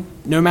army,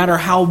 no matter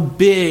how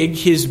big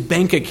his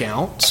bank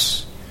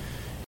accounts,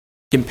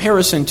 in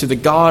comparison to the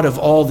God of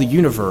all the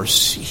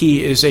universe,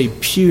 he is a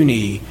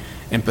puny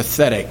and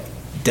pathetic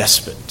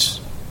despot.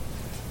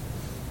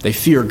 They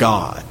fear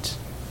God.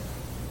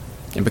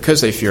 And because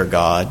they fear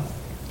God,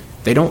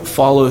 they don't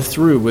follow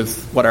through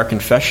with what our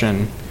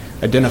confession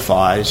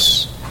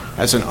identifies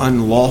as an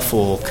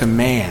unlawful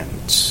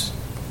command.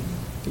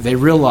 They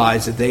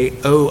realize that they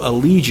owe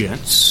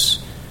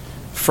allegiance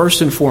first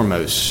and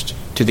foremost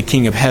to the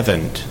King of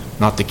Heaven,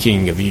 not the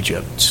King of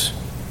Egypt.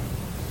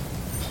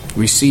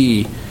 We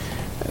see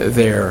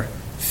their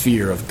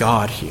fear of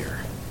God here.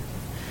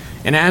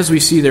 And as we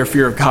see their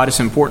fear of God, it's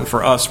important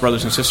for us,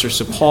 brothers and sisters,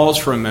 to pause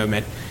for a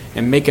moment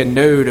and make a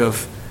note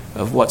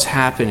of what's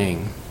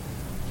happening.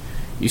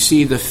 You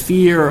see, the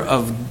fear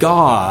of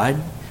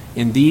God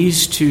in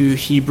these two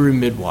Hebrew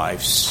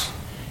midwives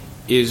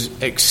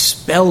is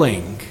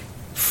expelling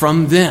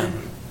from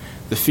them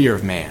the fear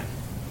of man.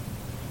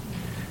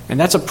 And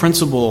that's a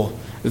principle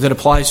that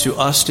applies to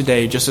us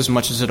today just as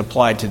much as it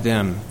applied to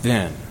them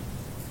then.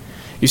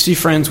 You see,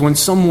 friends, when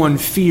someone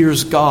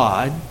fears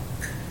God,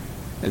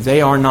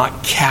 they are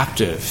not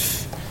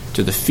captive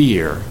to the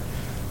fear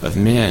of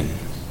men.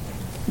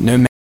 No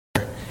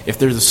matter if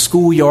they're the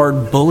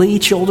schoolyard bully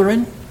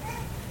children,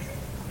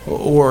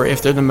 or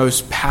if they're the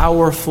most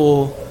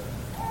powerful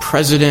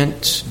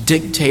president,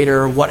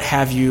 dictator, what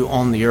have you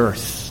on the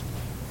earth.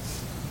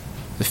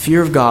 The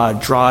fear of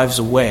God drives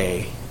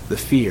away the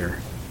fear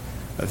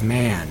of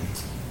man.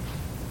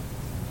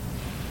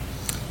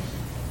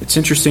 It's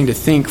interesting to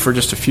think for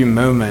just a few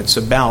moments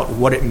about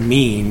what it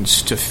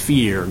means to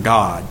fear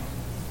God.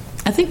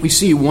 I think we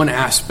see one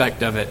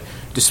aspect of it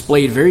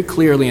displayed very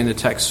clearly in the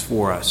text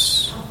for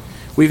us.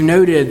 We've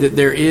noted that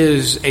there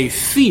is a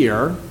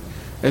fear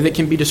that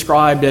can be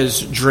described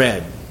as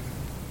dread.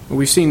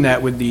 We've seen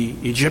that with the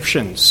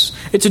Egyptians.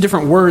 It's a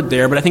different word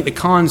there, but I think the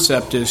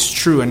concept is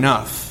true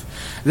enough.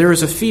 There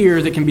is a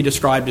fear that can be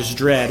described as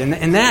dread.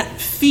 And that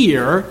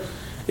fear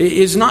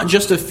is not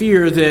just a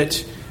fear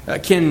that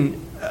can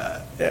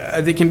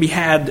be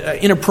had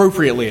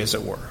inappropriately, as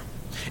it were.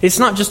 It's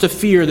not just a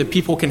fear that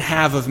people can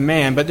have of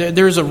man, but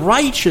there's a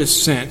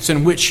righteous sense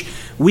in which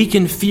we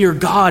can fear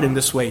God in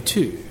this way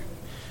too.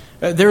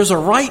 There's a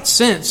right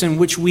sense in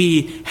which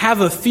we have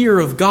a fear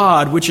of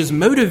God which is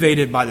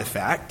motivated by the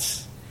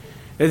fact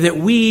that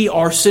we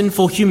are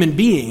sinful human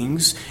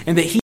beings and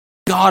that He is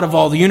God of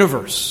all the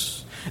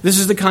universe. This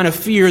is the kind of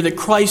fear that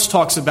Christ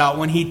talks about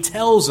when He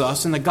tells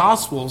us in the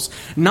Gospels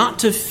not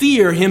to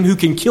fear Him who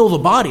can kill the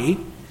body,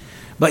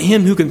 but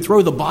Him who can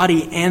throw the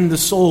body and the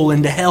soul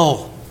into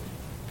hell.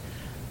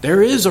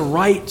 There is a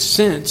right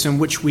sense in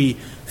which we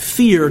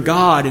fear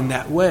God in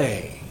that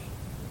way.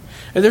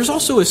 And there's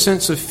also a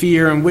sense of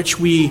fear in which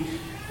we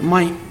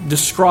might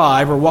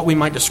describe, or what we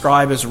might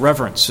describe as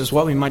reverence, as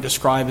what we might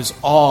describe as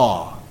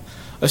awe.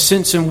 A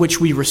sense in which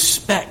we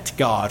respect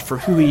God for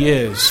who He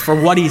is, for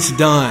what He's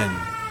done.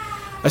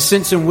 A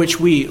sense in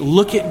which we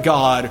look at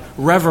God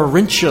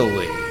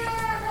reverentially.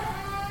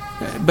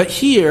 But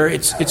here,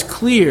 it's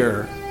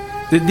clear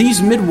that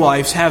these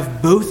midwives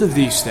have both of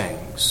these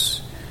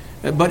things.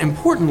 But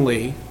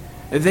importantly,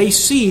 they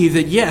see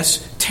that,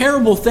 yes,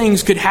 terrible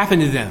things could happen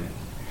to them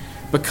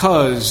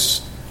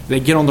because they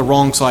get on the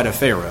wrong side of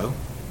Pharaoh.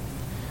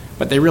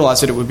 But they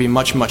realize that it would be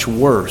much, much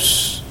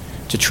worse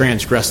to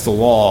transgress the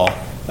law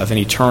of an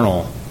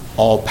eternal,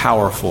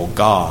 all-powerful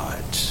God.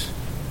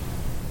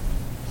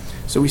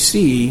 So we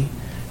see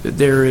that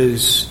there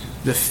is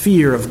the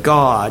fear of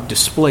God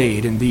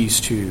displayed in these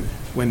two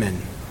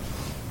women.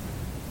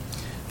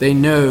 They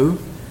know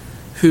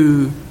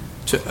who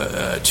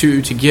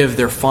to give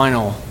their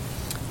final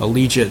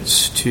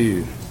allegiance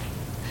to.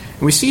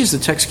 And we see as the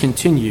text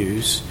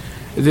continues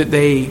that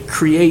they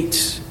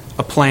create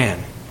a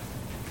plan.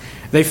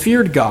 They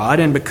feared God,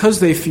 and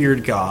because they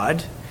feared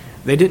God,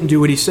 they didn't do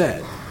what he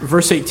said.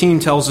 Verse 18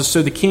 tells us,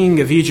 "So the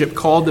king of Egypt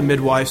called the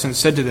midwives and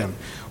said to them,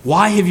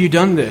 'Why have you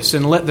done this,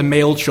 and let the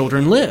male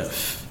children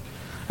live?'"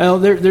 Now,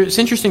 it's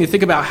interesting to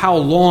think about how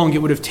long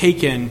it would have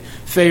taken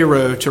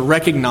Pharaoh to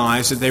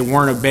recognize that they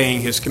weren't obeying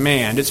his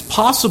command. It's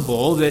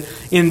possible that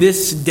in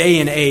this day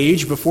and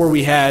age, before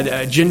we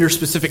had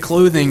gender-specific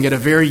clothing at a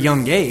very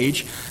young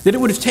age, that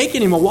it would have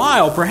taken him a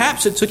while.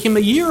 Perhaps it took him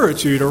a year or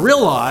two to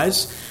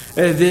realize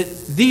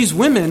that these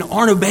women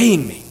aren't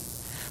obeying me.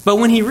 But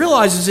when he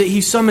realizes it,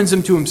 he summons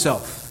them to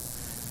himself.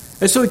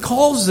 And so he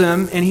calls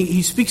them and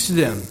he speaks to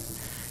them.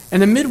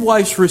 And the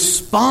midwives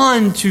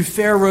respond to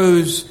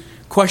Pharaoh's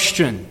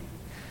question.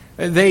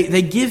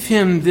 They give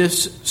him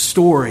this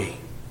story.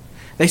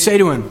 They say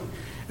to him,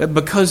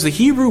 because the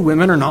Hebrew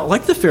women are not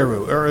like the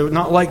Pharaoh, or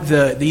not like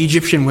the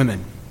Egyptian women,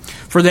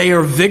 for they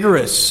are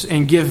vigorous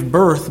and give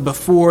birth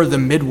before the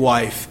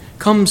midwife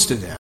comes to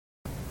them.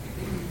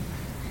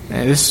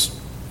 Now, this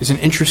is an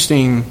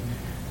interesting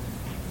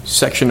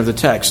section of the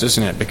text,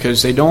 isn't it?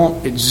 Because they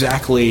don't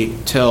exactly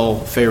tell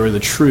Pharaoh the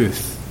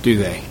truth, do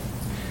they?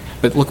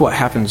 But look what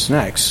happens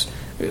next.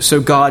 So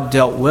God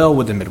dealt well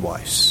with the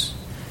midwives,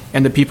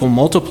 and the people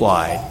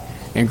multiplied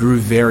and grew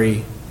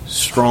very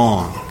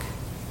strong.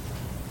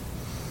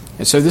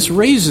 And so this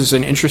raises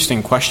an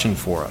interesting question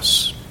for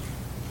us.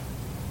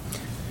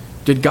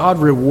 Did God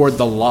reward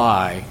the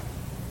lie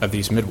of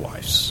these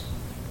midwives?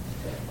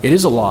 It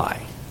is a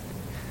lie.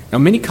 Now,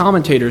 many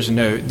commentators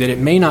note that it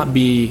may not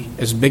be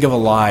as big of a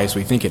lie as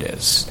we think it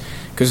is,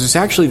 because it's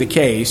actually the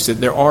case that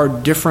there are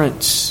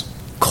different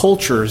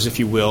cultures, if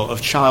you will,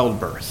 of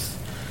childbirth.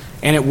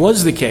 And it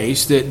was the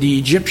case that the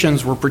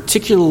Egyptians were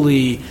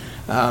particularly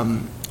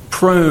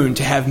prone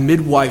to have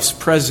midwives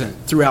present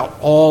throughout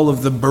all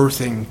of the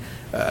birthing,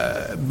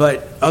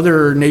 but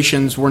other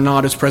nations were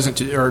not as present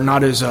to, or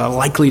not as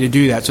likely to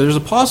do that. So there's a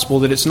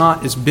possible that it's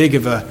not as big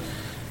of a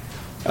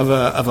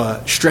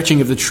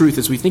stretching of the truth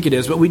as we think it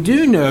is. But we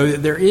do know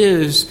that there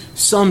is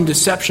some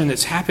deception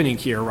that's happening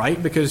here,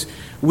 right? Because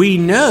we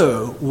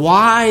know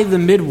why the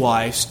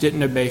midwives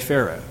didn't obey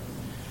Pharaoh.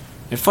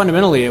 And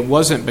fundamentally, it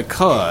wasn't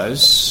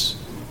because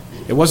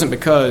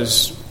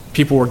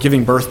people were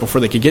giving birth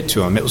before they could get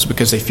to him. It was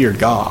because they feared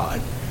God.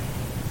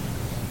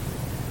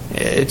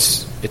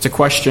 It's a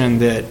question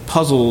that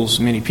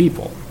puzzles many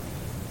people.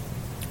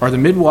 Are the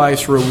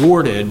midwives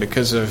rewarded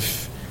because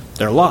of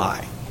their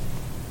lie?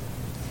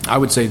 I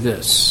would say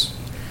this.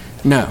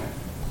 No,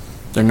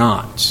 they're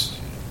not.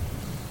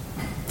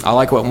 I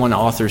like what one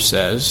author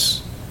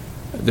says.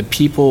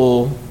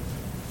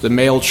 The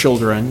male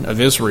children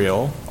of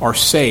Israel are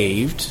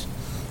saved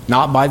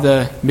not by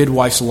the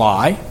midwife's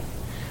lie,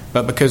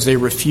 but because they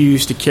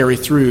refuse to carry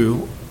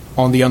through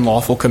on the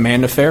unlawful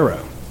command of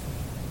Pharaoh.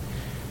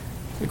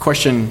 The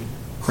question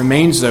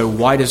remains, though,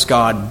 why does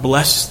God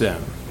bless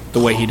them the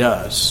way he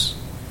does?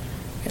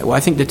 Well, I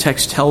think the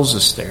text tells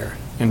us there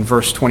in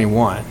verse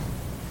 21.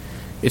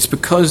 It's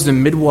because the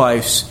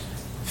midwives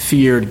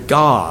feared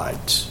God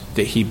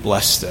that he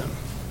blessed them.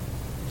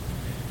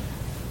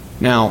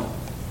 Now,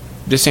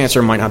 this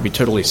answer might not be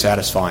totally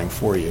satisfying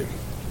for you,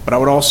 but I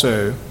would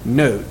also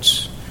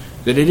note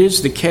that it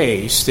is the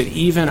case that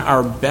even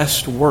our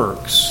best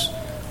works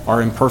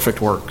are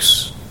imperfect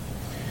works.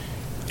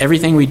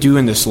 Everything we do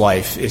in this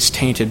life is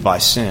tainted by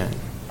sin.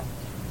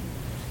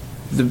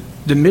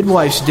 The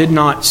midwives did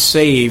not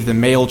save the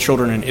male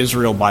children in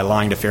Israel by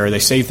lying to Pharaoh. They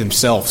saved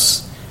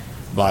themselves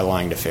by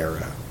lying to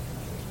Pharaoh.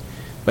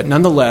 But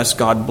nonetheless,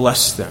 God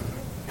blessed them.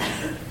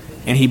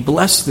 And he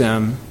blessed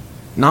them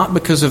not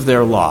because of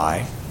their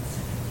lie,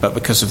 but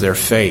because of their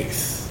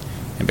faith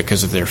and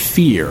because of their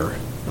fear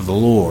of the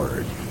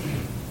Lord.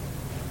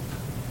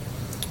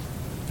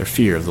 Their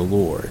fear of the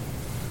Lord.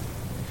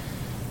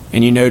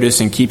 And you notice,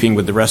 in keeping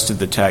with the rest of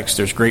the text,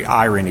 there's great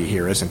irony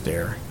here, isn't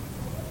there?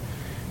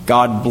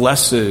 God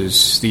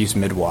blesses these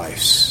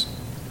midwives.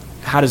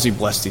 How does he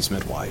bless these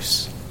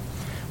midwives?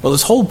 Well,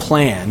 this whole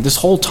plan, this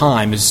whole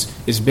time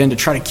has been to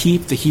try to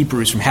keep the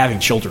Hebrews from having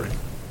children.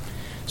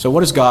 So what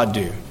does God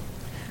do?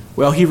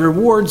 Well, he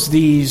rewards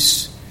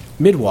these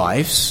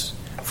midwives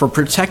for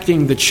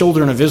protecting the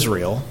children of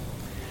Israel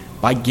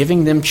by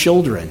giving them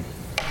children.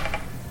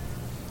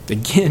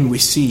 Again, we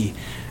see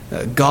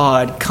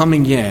God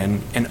coming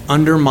in and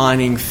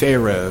undermining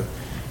Pharaoh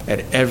at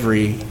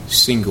every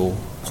single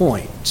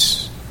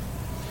point.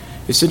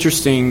 It's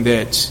interesting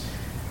that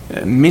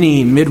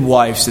many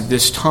midwives at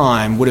this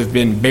time would have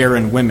been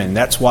barren women.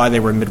 That's why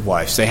they were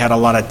midwives. They had a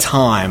lot of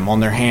time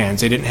on their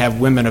hands. They didn't have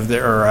women of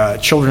their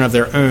children of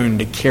their own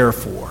to care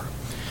for.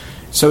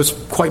 So it's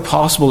quite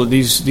possible that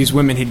these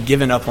women had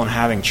given up on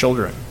having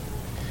children.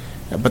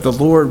 But the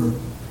Lord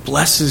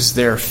blesses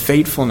their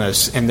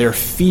faithfulness and their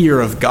fear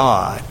of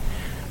God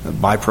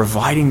by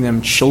providing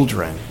them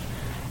children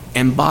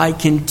and by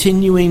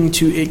continuing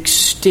to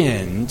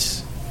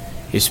extend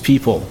his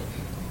people,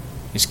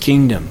 his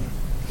kingdom,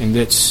 in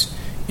its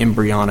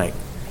embryonic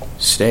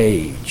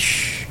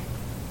stage.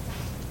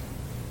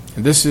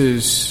 And this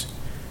is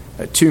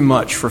too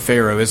much for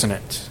Pharaoh, isn't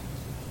it?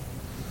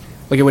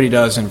 Look at what he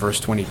does in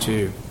verse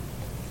 22.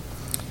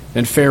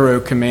 Then Pharaoh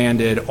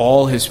commanded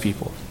all his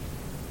people,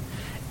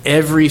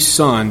 every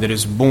son that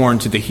is born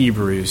to the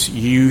Hebrews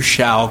you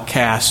shall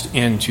cast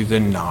into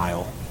the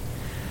Nile,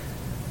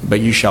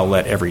 but you shall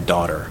let every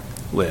daughter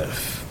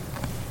live.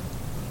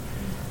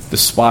 The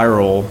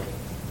spiral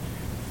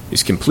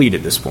is complete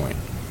at this point.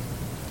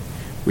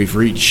 We've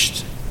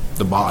reached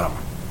the bottom.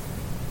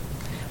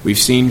 We've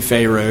seen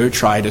Pharaoh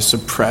try to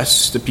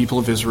suppress the people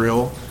of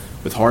Israel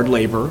with hard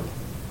labor,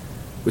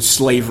 with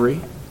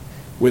slavery,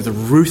 with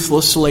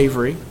ruthless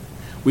slavery.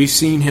 We've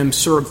seen him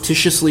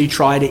surreptitiously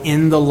try to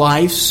end the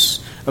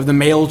lives of the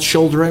male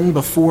children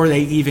before they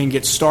even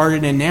get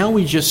started. And now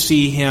we just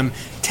see him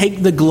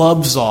take the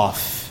gloves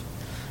off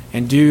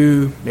and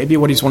do maybe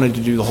what he's wanted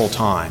to do the whole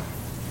time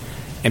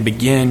and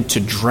begin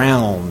to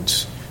drown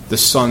the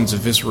sons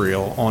of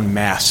Israel en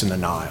masse in the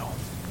Nile.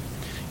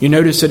 You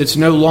notice that it's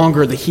no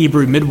longer the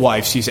Hebrew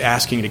midwives he's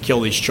asking to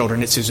kill these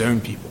children, it's his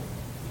own people.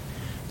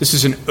 This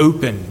is an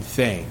open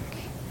thing.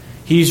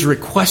 He's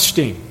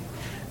requesting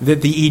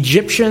that the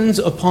Egyptians,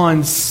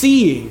 upon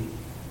seeing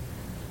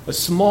a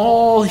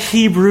small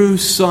Hebrew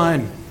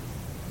son,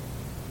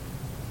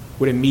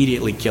 would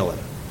immediately kill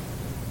him.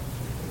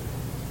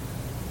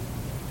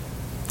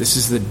 This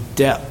is the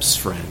depths,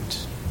 friend,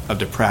 of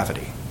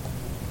depravity.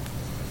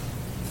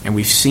 And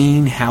we've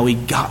seen how he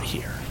got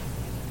here.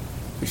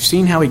 We've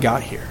seen how he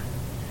got here.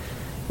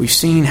 We've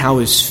seen how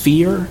his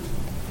fear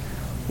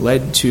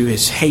led to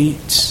his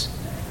hate,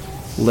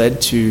 led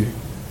to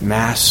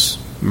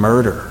mass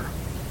murder.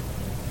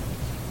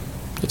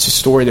 It's a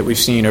story that we've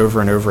seen over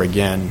and over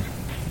again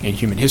in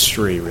human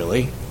history,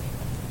 really.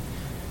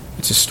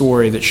 It's a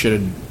story that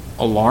should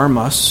alarm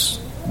us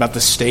about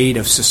the state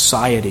of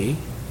society,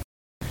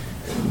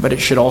 but it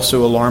should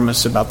also alarm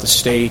us about the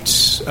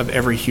state of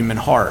every human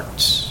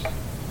heart.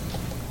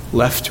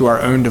 Left to our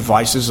own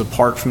devices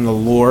apart from the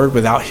Lord,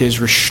 without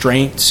his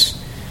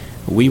restraints,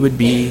 we would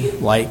be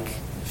like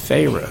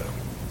Pharaoh,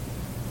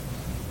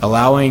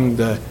 allowing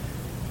the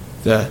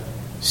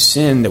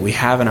sin that we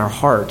have in our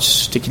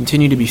hearts to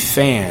continue to be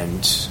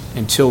fanned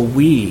until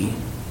we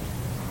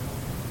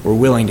were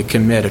willing to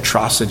commit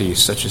atrocities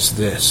such as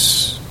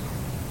this.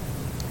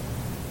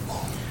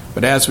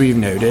 But as we've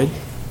noted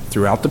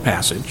throughout the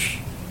passage,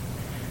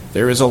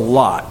 there is a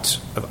lot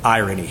of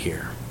irony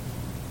here.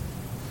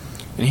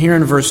 And here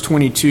in verse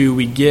 22,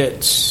 we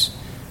get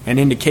an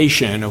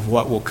indication of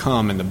what will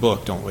come in the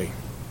book, don't we?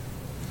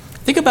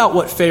 Think about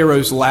what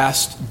Pharaoh's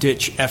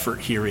last-ditch effort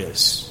here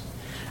is.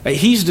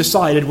 He's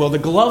decided, well, the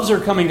gloves are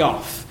coming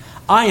off.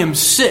 I am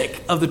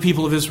sick of the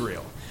people of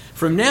Israel.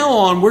 From now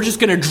on, we're just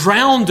going to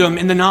drown them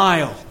in the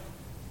Nile.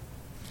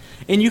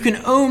 And you can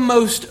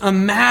almost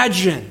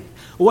imagine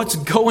what's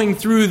going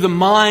through the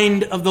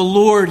mind of the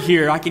Lord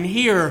here. I can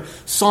hear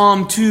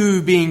Psalm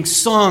 2 being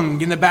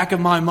sung in the back of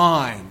my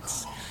mind.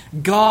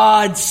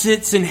 God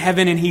sits in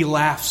heaven and he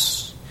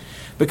laughs.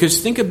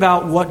 Because think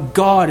about what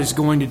God is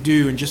going to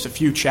do in just a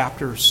few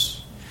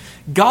chapters.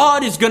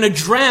 God is going to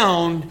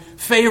drown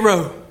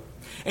Pharaoh.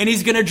 And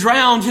he's going to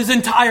drown his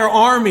entire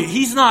army.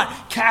 He's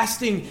not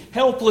casting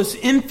helpless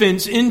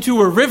infants into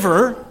a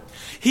river.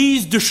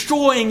 He's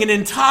destroying an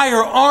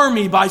entire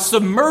army by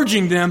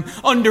submerging them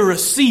under a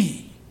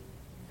sea.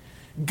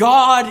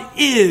 God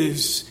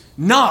is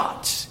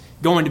not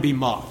going to be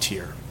mocked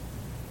here.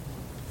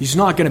 He's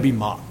not going to be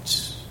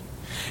mocked.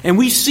 And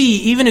we see,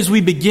 even as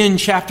we begin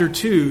chapter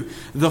 2,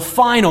 the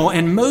final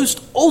and most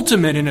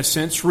ultimate, in a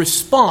sense,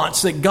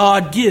 response that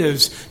God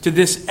gives to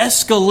this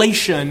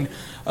escalation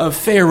of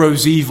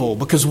Pharaoh's evil.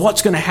 Because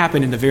what's going to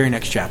happen in the very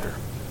next chapter?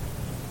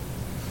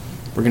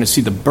 We're going to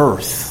see the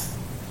birth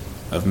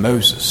of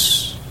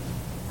Moses.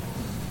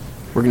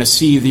 We're going to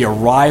see the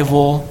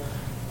arrival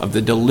of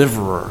the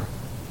deliverer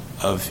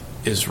of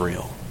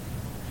Israel.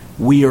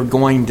 We are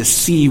going to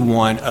see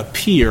one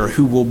appear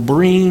who will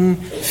bring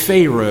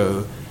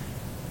Pharaoh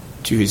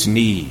to his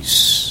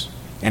knees.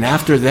 And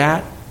after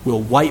that, will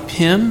wipe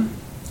him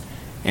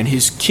and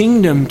his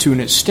kingdom, to an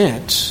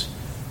extent,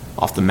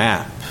 off the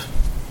map.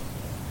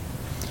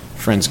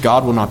 Friends,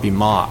 God will not be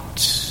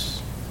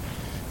mocked.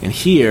 And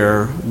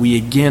here we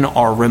again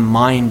are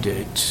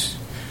reminded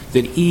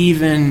that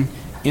even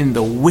in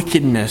the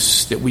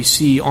wickedness that we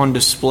see on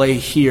display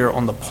here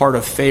on the part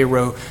of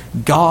Pharaoh,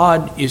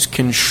 God is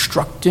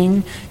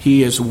constructing,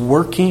 He is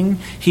working,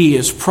 He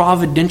is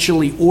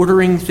providentially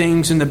ordering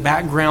things in the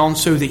background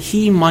so that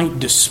He might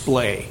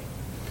display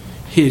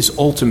His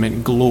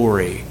ultimate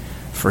glory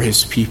for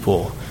His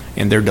people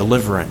in their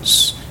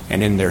deliverance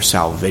and in their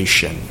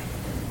salvation.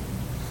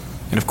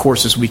 And of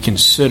course, as we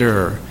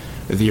consider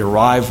the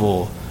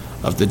arrival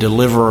of the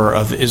deliverer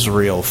of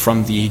Israel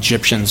from the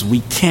Egyptians,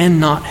 we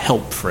cannot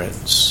help,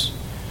 friends,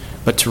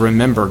 but to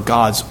remember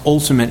God's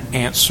ultimate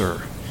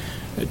answer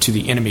to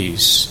the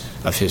enemies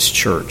of His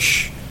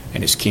church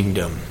and His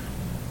kingdom.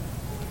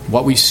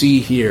 What we see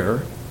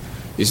here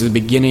is the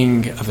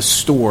beginning of a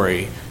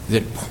story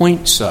that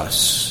points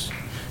us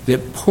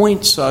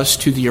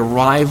to the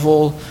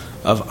arrival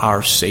of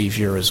our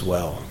Savior as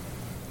well.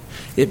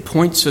 It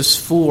points us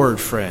forward,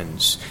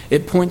 friends.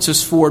 It points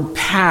us forward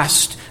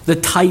past the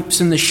types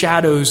and the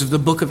shadows of the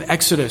book of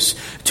Exodus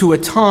to a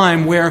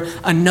time where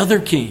another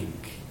king,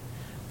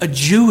 a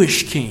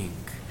Jewish king,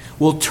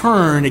 will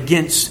turn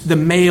against the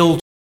male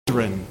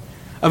children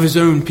of his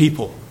own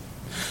people,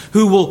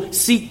 who will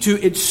seek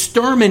to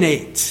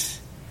exterminate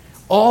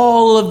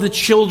all of the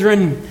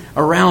children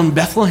around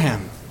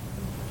Bethlehem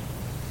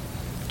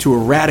to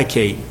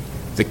eradicate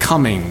the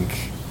coming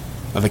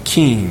of a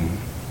king,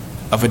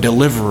 of a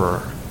deliverer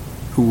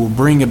who will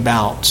bring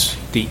about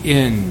the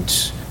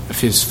end of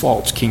his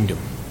false kingdom.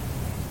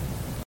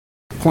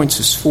 It points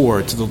us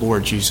forward to the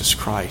Lord Jesus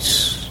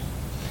Christ.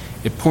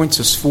 It points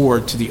us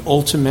forward to the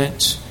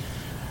ultimate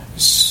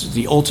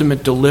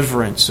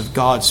deliverance of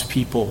God's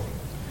people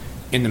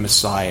in the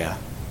Messiah.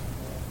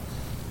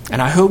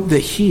 And I hope that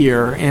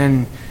here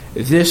in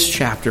this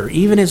chapter,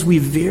 even as we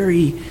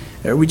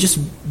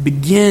just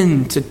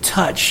begin to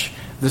touch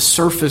the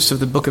surface of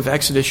the book of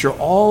Exodus, you're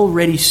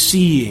already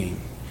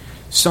seeing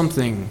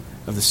something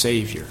of the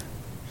Savior.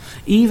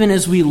 Even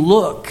as we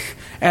look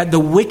at the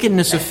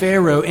wickedness of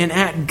Pharaoh and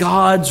at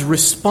God's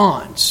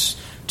response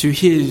to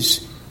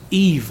his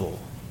evil,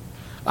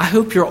 I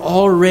hope you're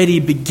already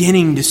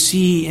beginning to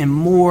see a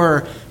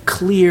more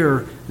clear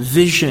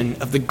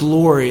vision of the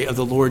glory of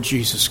the Lord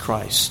Jesus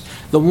Christ,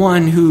 the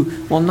one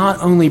who will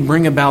not only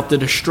bring about the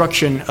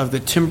destruction of the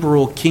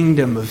temporal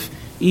kingdom of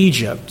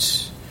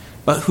Egypt,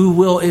 but who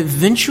will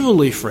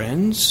eventually,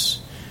 friends,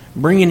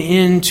 bring an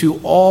end to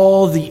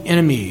all the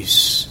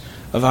enemies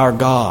of our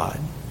God,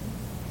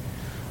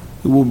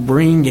 who will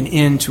bring an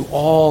end to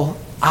all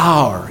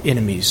our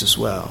enemies as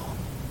well.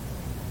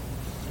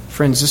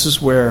 Friends, this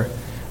is where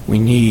we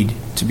need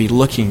to be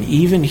looking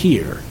even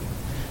here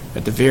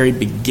at the very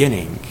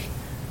beginning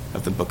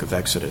of the book of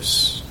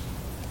Exodus.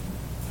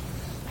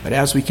 But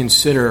as we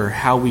consider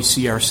how we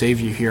see our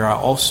Savior here, I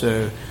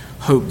also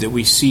hope that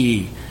we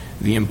see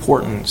the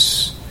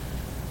importance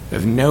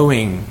of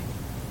knowing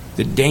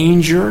the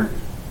danger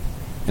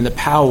and the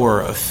power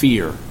of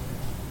fear.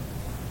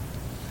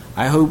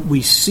 I hope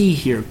we see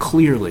here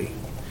clearly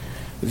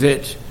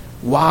that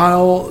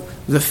while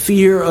the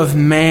fear of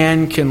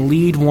man can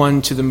lead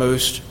one to the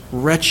most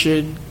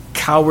wretched,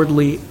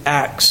 cowardly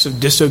acts of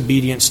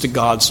disobedience to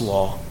God's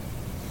law,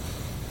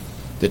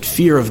 that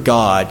fear of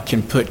God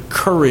can put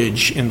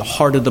courage in the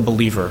heart of the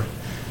believer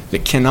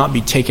that cannot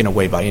be taken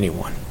away by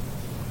anyone.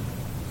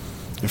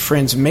 And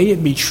friends, may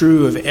it be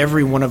true of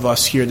every one of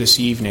us here this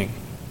evening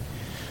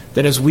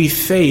that as we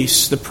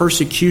face the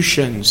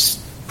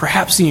persecutions,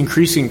 perhaps the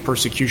increasing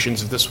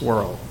persecutions of this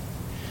world,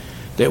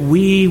 that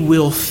we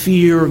will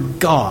fear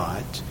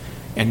God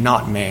and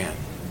not man,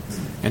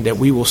 and that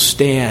we will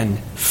stand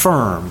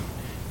firm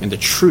in the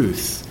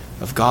truth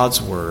of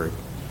God's word,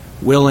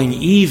 willing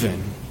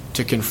even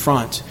to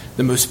confront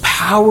the most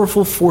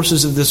powerful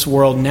forces of this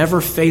world,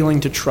 never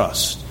failing to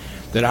trust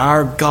that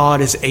our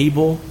God is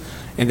able,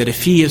 and that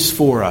if He is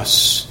for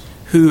us,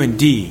 who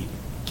indeed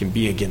can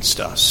be against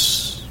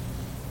us?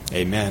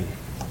 Amen.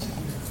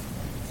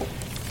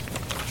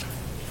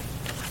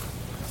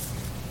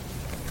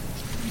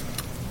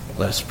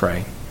 Let's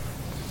pray.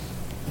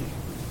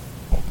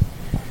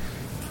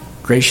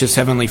 Gracious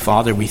Heavenly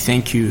Father, we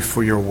thank You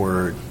for Your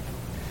word.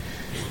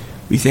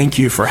 We thank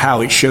You for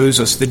how it shows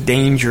us the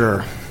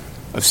danger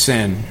of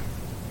sin,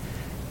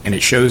 and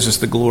it shows us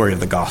the glory of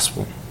the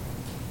gospel.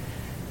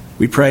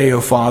 We pray,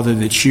 O Father,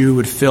 that You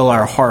would fill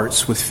our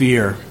hearts with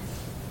fear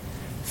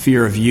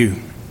of You,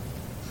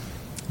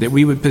 that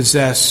we would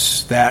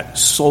possess that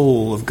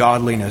soul of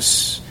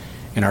godliness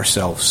in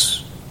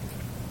ourselves,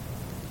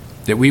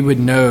 that we would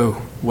know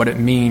what it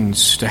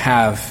means to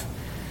have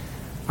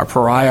our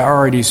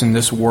priorities in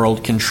this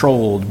world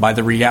controlled by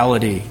the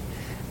reality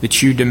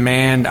that You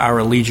demand our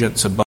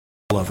allegiance above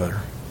all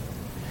other.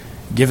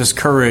 Give us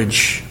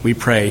courage, we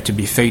pray, to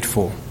be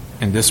faithful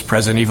in this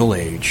present evil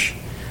age.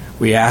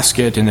 We ask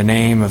it in the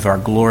name of our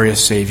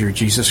glorious Savior,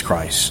 Jesus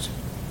Christ.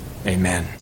 Amen.